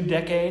this new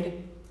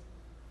decade,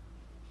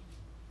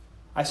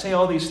 I say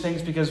all these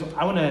things because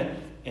I want to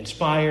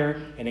inspire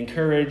and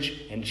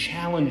encourage and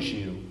challenge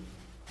you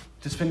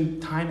to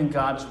spend time in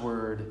God's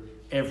Word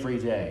every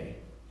day.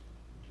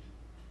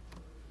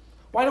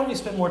 Why don't we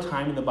spend more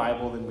time in the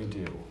Bible than we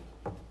do?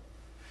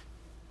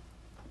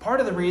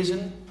 Part of the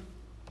reason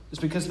is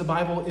because the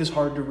Bible is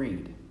hard to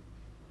read,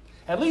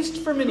 at least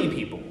for many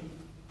people.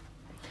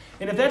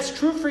 And if that's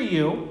true for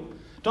you,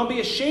 don't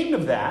be ashamed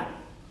of that.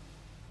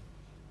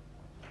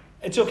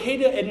 It's okay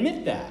to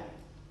admit that.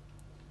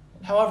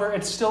 However,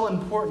 it's still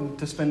important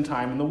to spend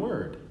time in the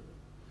Word.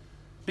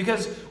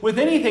 Because with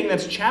anything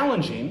that's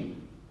challenging,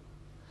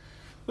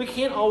 we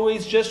can't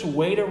always just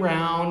wait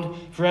around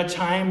for a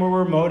time where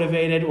we're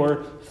motivated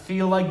or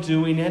feel like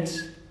doing it.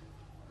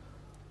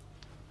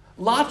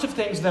 Lots of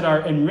things that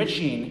are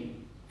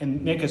enriching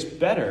and make us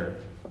better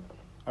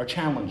are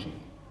challenging.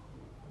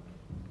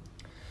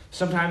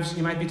 Sometimes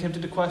you might be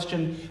tempted to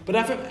question, but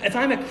if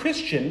I'm a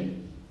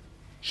Christian,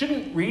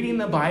 shouldn't reading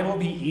the Bible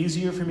be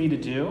easier for me to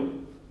do?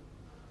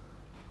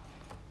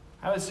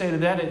 I would say to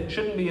that, it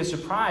shouldn't be a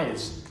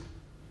surprise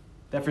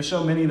that for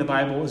so many the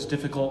Bible is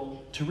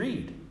difficult to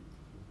read.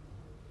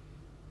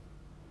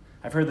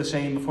 I've heard the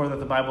saying before that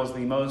the Bible is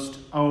the most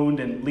owned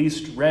and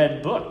least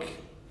read book.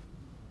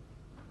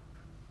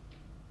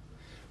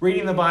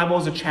 Reading the Bible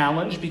is a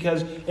challenge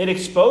because it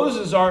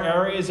exposes our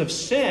areas of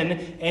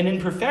sin and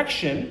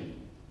imperfection.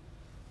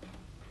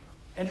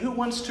 And who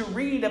wants to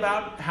read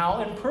about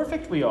how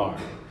imperfect we are?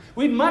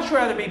 We'd much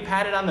rather be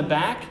patted on the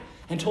back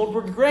and told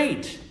we're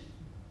great.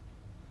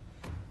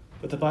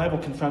 But the Bible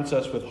confronts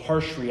us with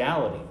harsh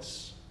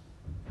realities.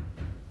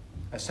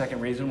 A second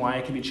reason why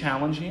it can be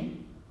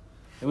challenging: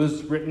 it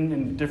was written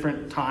in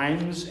different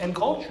times and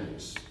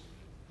cultures.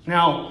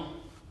 Now,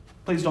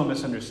 please don't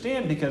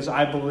misunderstand, because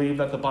I believe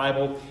that the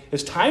Bible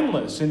is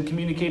timeless and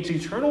communicates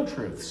eternal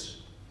truths.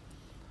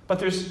 But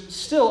there's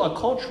still a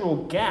cultural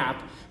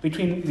gap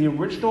between the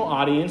original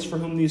audience for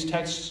whom these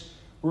texts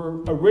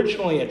were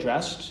originally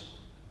addressed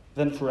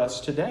than for us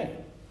today.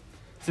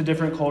 It's a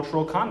different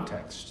cultural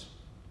context.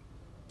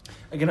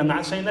 Again, I'm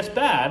not saying that's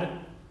bad.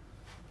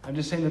 I'm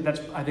just saying that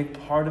that's, I think,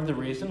 part of the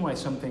reason why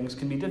some things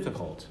can be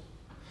difficult.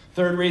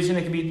 Third reason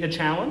it can be a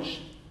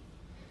challenge: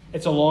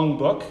 it's a long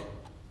book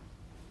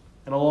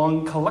and a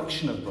long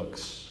collection of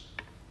books.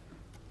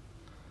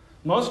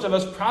 Most of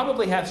us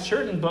probably have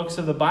certain books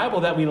of the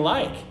Bible that we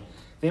like.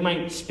 They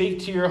might speak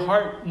to your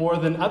heart more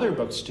than other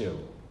books do.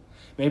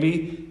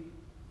 Maybe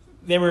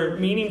they were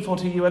meaningful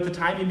to you at the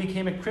time you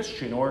became a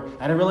Christian or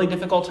at a really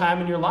difficult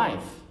time in your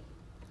life.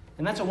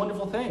 And that's a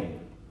wonderful thing.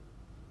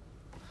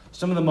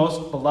 Some of the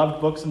most beloved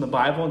books in the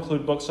Bible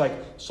include books like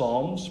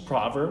Psalms,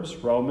 Proverbs,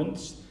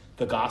 Romans,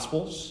 the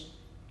Gospels.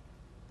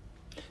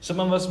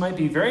 Some of us might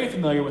be very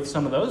familiar with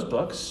some of those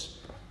books,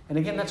 and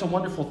again, that's a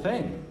wonderful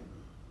thing.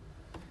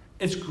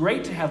 It's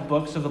great to have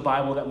books of the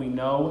Bible that we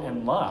know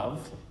and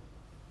love,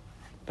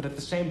 but at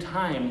the same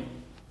time,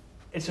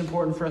 it's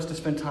important for us to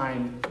spend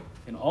time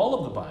in all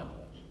of the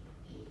Bible.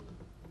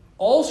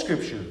 All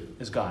Scripture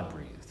is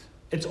God-breathed.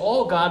 It's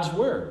all God's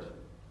Word.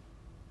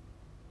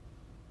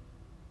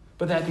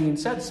 But that being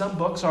said, some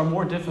books are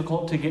more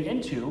difficult to get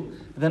into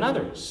than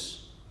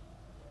others.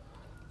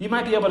 You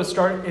might be able to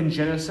start in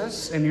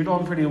Genesis, and you're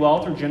doing pretty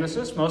well through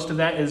Genesis. Most of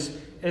that is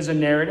a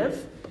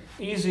narrative,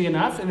 easy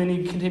enough, and then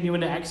you continue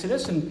into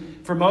Exodus,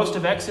 and for most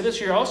of Exodus,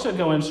 you're also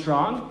going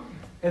strong.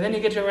 And then you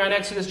get to around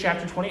Exodus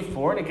chapter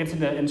 24, and it gets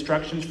into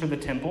instructions for the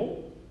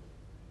temple.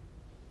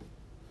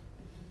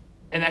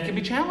 And that can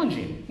be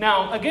challenging.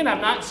 Now, again,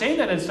 I'm not saying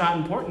that it's not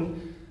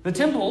important. The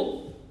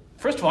temple,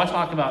 first of all, I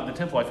talk about the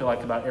temple, I feel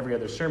like, about every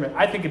other sermon.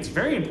 I think it's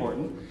very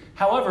important.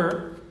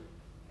 However,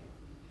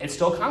 it's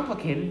still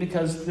complicated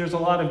because there's a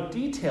lot of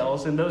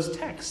details in those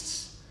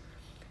texts.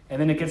 And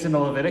then it gets into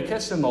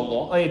Leviticus and the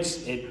law.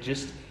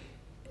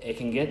 It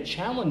can get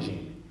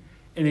challenging.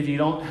 And if you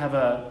don't have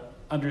a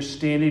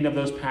understanding of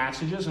those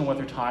passages and what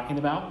they're talking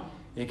about,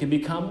 it can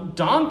become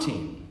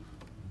daunting.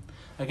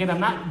 Again,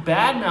 I'm not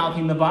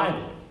bad-mouthing the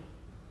Bible.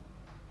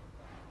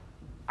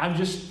 I'm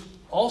just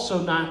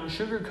also not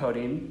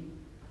sugarcoating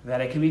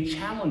that it can be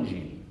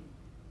challenging.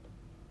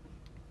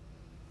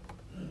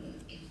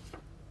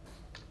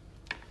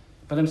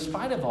 But in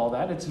spite of all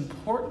that, it's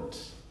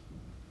important.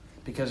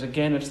 Because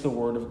again, it's the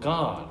Word of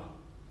God.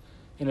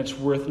 And it's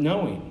worth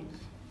knowing.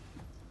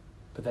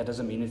 But that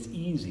doesn't mean it's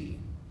easy.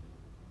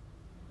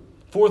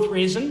 Fourth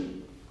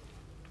reason.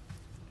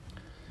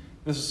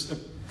 This is a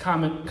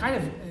comment kind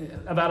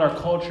of about our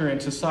culture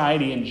and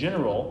society in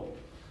general.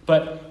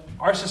 But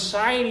our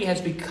society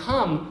has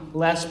become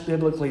less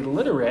biblically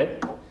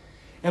literate.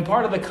 And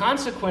part of the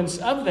consequence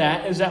of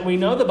that is that we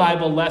know the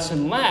Bible less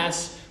and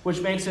less,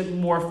 which makes it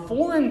more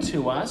foreign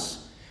to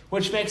us,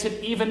 which makes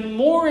it even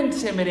more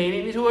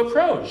intimidating to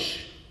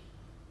approach.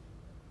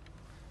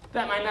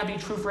 That might not be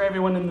true for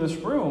everyone in this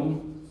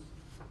room,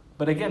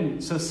 but again,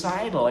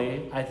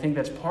 societally, I think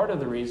that's part of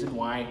the reason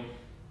why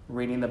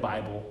reading the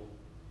Bible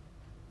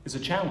is a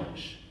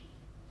challenge.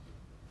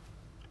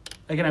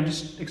 Again, I'm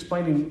just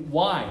explaining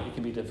why it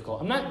can be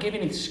difficult. I'm not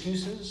giving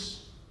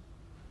excuses.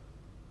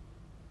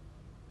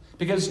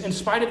 Because in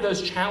spite of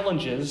those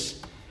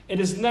challenges, it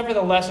is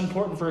nevertheless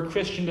important for a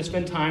Christian to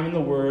spend time in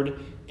the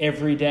Word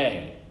every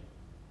day.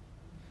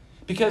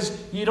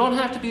 Because you don't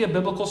have to be a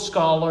biblical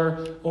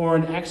scholar or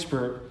an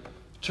expert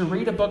to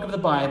read a book of the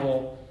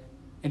Bible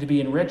and to be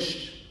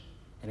enriched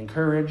and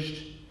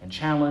encouraged and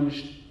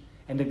challenged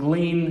and to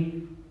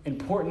glean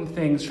important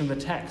things from the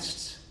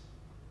text.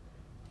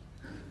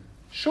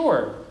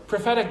 Sure,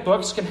 prophetic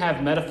books can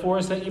have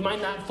metaphors that you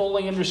might not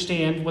fully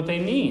understand what they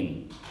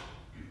mean.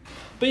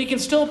 But you can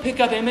still pick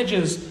up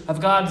images of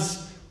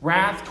God's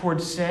wrath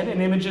towards sin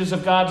and images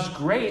of God's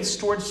grace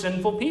towards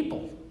sinful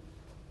people.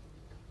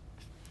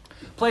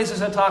 Places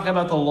that talk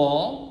about the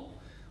law,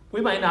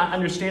 we might not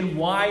understand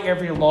why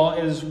every law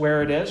is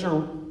where it is or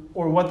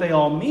what they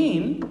all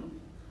mean.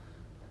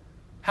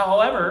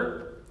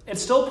 However, it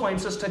still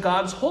points us to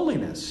God's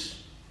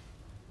holiness.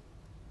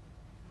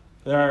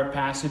 There are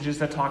passages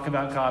that talk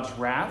about God's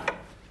wrath,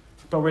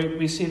 but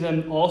we see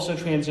them also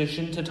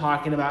transition to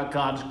talking about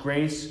God's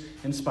grace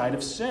in spite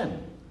of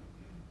sin.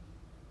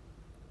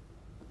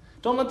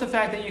 Don't let the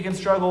fact that you can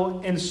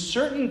struggle in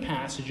certain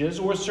passages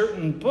or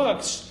certain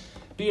books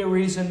be a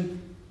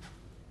reason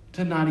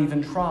to not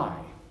even try.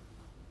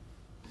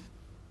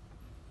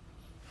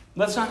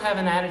 Let's not have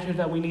an attitude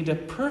that we need to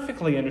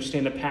perfectly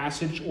understand a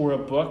passage or a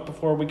book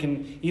before we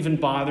can even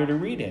bother to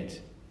read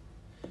it.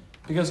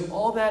 Because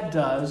all that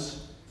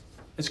does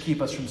is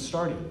keep us from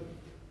starting.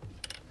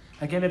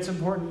 Again, it's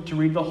important to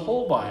read the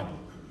whole Bible.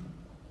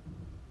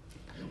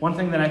 One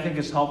thing that I think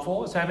is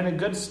helpful is having a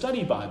good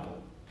study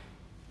Bible.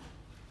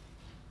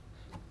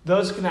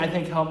 Those can, I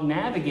think, help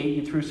navigate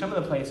you through some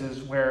of the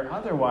places where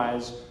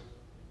otherwise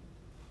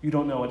you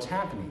don't know what's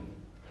happening.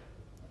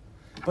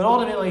 But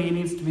ultimately, it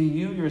needs to be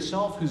you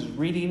yourself who's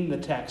reading the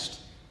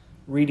text,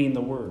 reading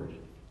the Word.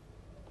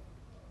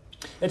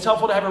 It's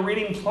helpful to have a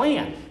reading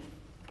plan.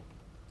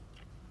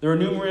 There are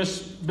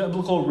numerous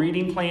biblical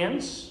reading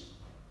plans.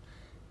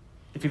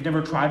 If you've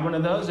never tried one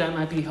of those, that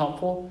might be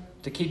helpful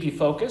to keep you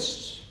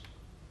focused.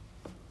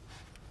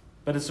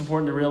 But it's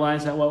important to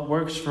realize that what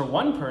works for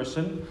one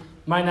person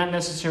might not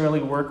necessarily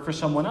work for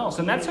someone else.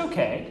 And that's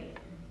okay.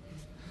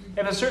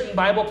 If a certain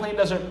Bible plan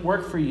doesn't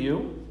work for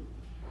you,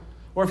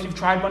 or if you've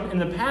tried one in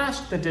the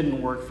past that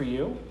didn't work for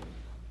you,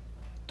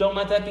 don't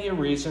let that be a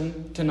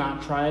reason to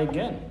not try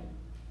again.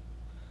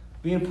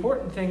 The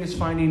important thing is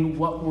finding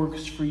what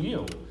works for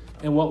you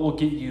and what will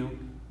get you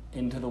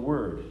into the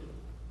Word.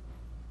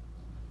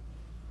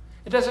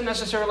 It doesn't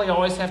necessarily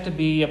always have to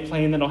be a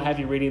plan that'll have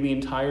you reading the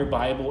entire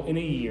Bible in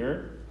a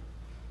year.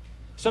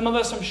 Some of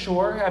us, I'm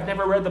sure, have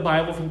never read the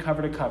Bible from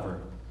cover to cover.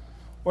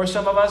 Or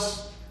some of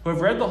us who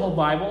have read the whole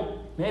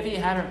Bible, maybe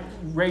haven't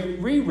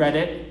reread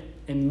it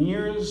in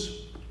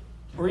years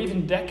or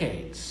even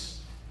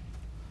decades.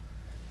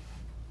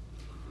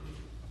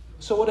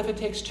 So what if it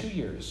takes 2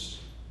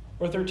 years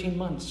or 13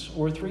 months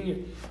or 3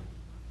 years?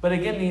 But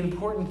again, the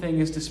important thing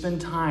is to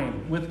spend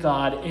time with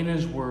God in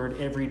His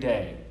Word every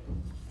day.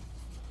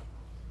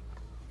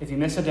 If you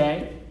miss a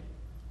day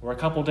or a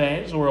couple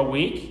days or a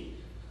week,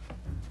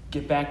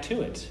 get back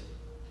to it.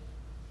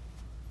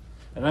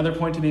 Another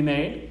point to be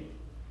made,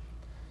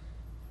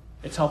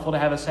 it's helpful to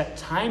have a set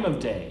time of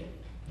day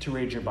to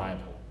read your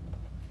Bible.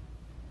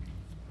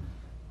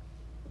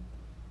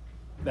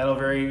 That'll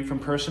vary from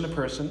person to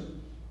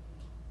person.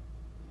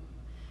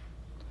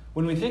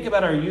 When we think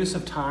about our use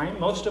of time,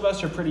 most of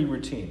us are pretty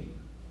routine.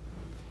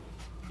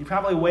 You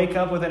probably wake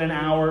up within an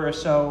hour or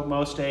so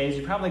most days.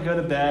 You probably go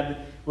to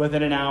bed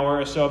within an hour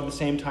or so of the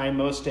same time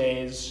most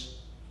days.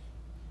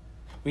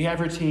 We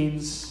have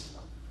routines.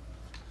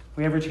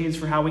 We have routines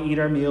for how we eat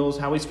our meals,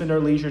 how we spend our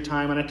leisure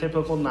time on a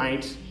typical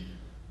night.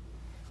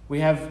 We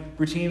have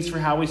routines for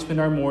how we spend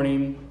our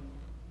morning.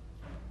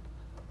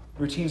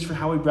 Routines for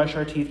how we brush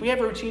our teeth. We have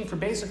a routine for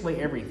basically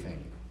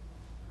everything.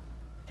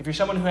 If you're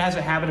someone who has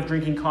a habit of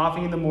drinking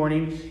coffee in the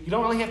morning, you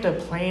don't really have to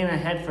plan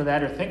ahead for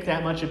that or think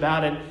that much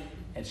about it.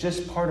 It's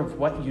just part of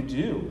what you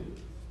do.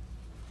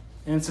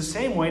 And it's the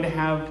same way to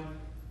have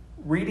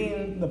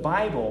reading the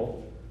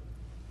Bible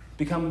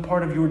become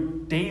part of your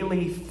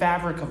daily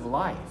fabric of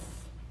life.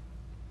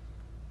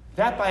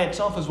 That by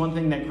itself is one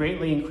thing that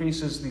greatly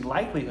increases the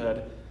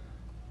likelihood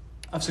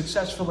of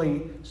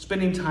successfully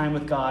spending time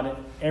with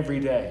God every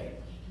day.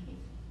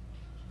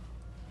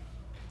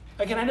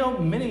 Again, I know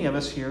many of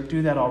us here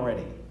do that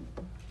already.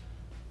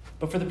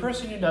 But for the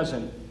person who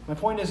doesn't, my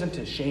point isn't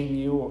to shame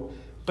you,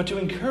 but to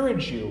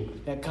encourage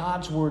you that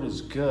God's word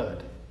is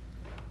good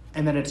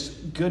and that it's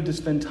good to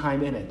spend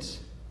time in it.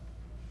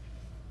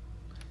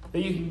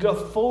 That you can go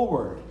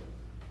forward,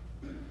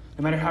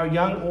 no matter how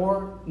young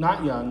or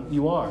not young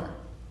you are.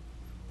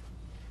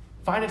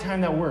 Find a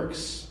time that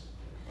works.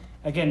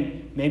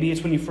 Again, maybe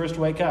it's when you first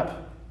wake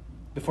up,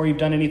 before you've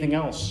done anything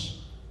else.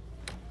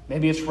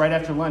 Maybe it's right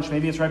after lunch.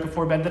 Maybe it's right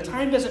before bed. The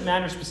time doesn't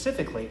matter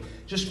specifically.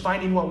 Just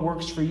finding what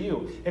works for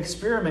you.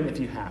 Experiment if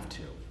you have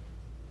to.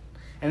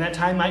 And that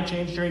time might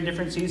change during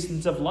different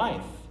seasons of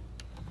life.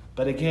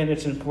 But again,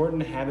 it's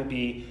important to have it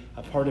be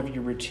a part of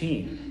your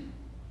routine.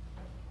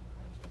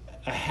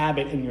 A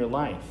habit in your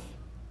life.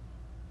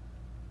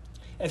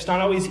 It's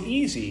not always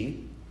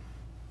easy.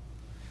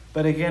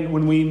 But again,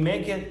 when we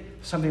make it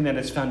something that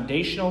is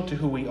foundational to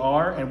who we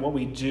are and what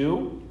we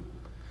do,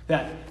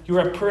 that you're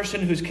a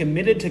person who's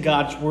committed to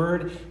God's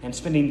word and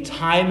spending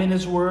time in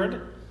his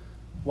word,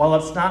 while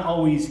it's not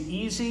always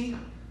easy,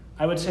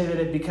 I would say that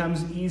it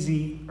becomes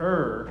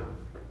easier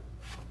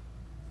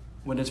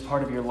when it's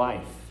part of your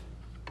life.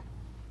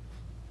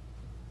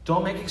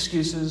 Don't make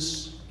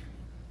excuses.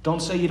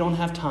 Don't say you don't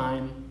have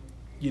time.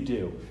 You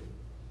do.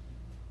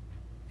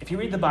 If you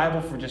read the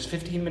Bible for just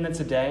 15 minutes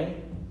a day,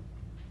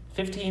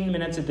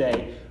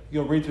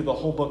 you'll read through the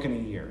whole book in a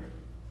year.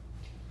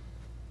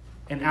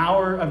 An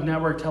hour of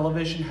network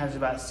television has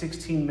about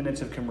 16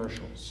 minutes of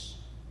commercials.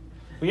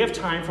 We have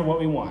time for what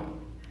we want.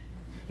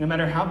 No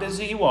matter how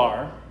busy you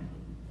are,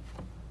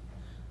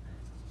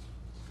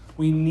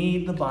 we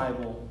need the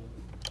Bible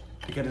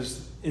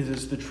because it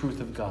is the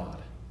truth of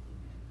God.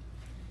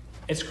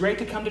 It's great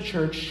to come to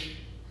church,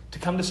 to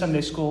come to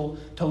Sunday school,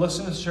 to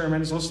listen to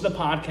sermons, listen to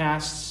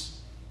podcasts,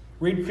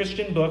 read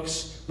Christian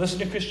books, listen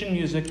to Christian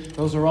music.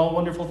 Those are all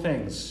wonderful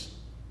things.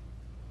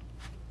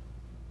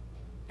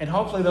 And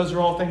hopefully those are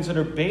all things that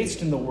are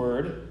based in the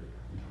Word.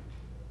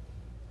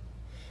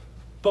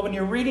 But when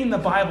you're reading the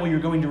Bible, you're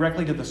going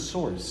directly to the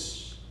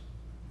source.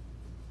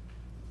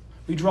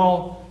 We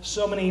draw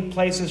so many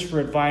places for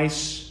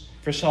advice,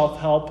 for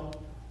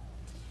self-help,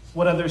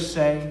 what others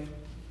say.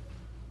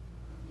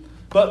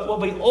 But what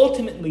we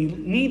ultimately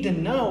need to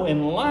know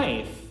in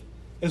life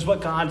is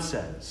what God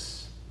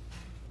says.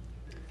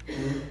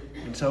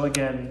 And so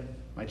again,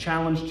 my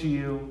challenge to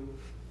you,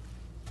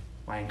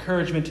 my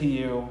encouragement to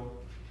you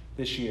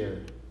this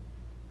year,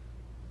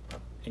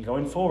 and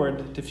going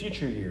forward to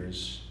future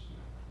years,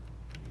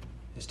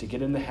 is to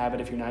get in the habit,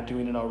 if you're not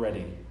doing it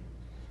already,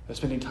 of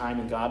spending time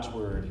in God's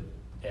Word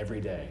every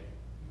day.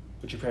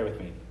 Would you pray with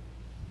me?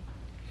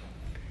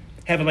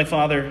 Heavenly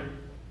Father,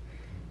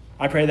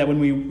 I pray that when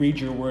we read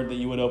your word, that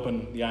you would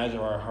open the eyes of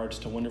our hearts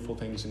to wonderful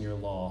things in your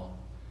law,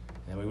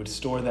 and we would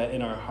store that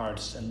in our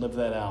hearts and live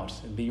that out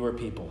and be your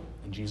people.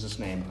 In Jesus'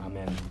 name,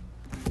 amen.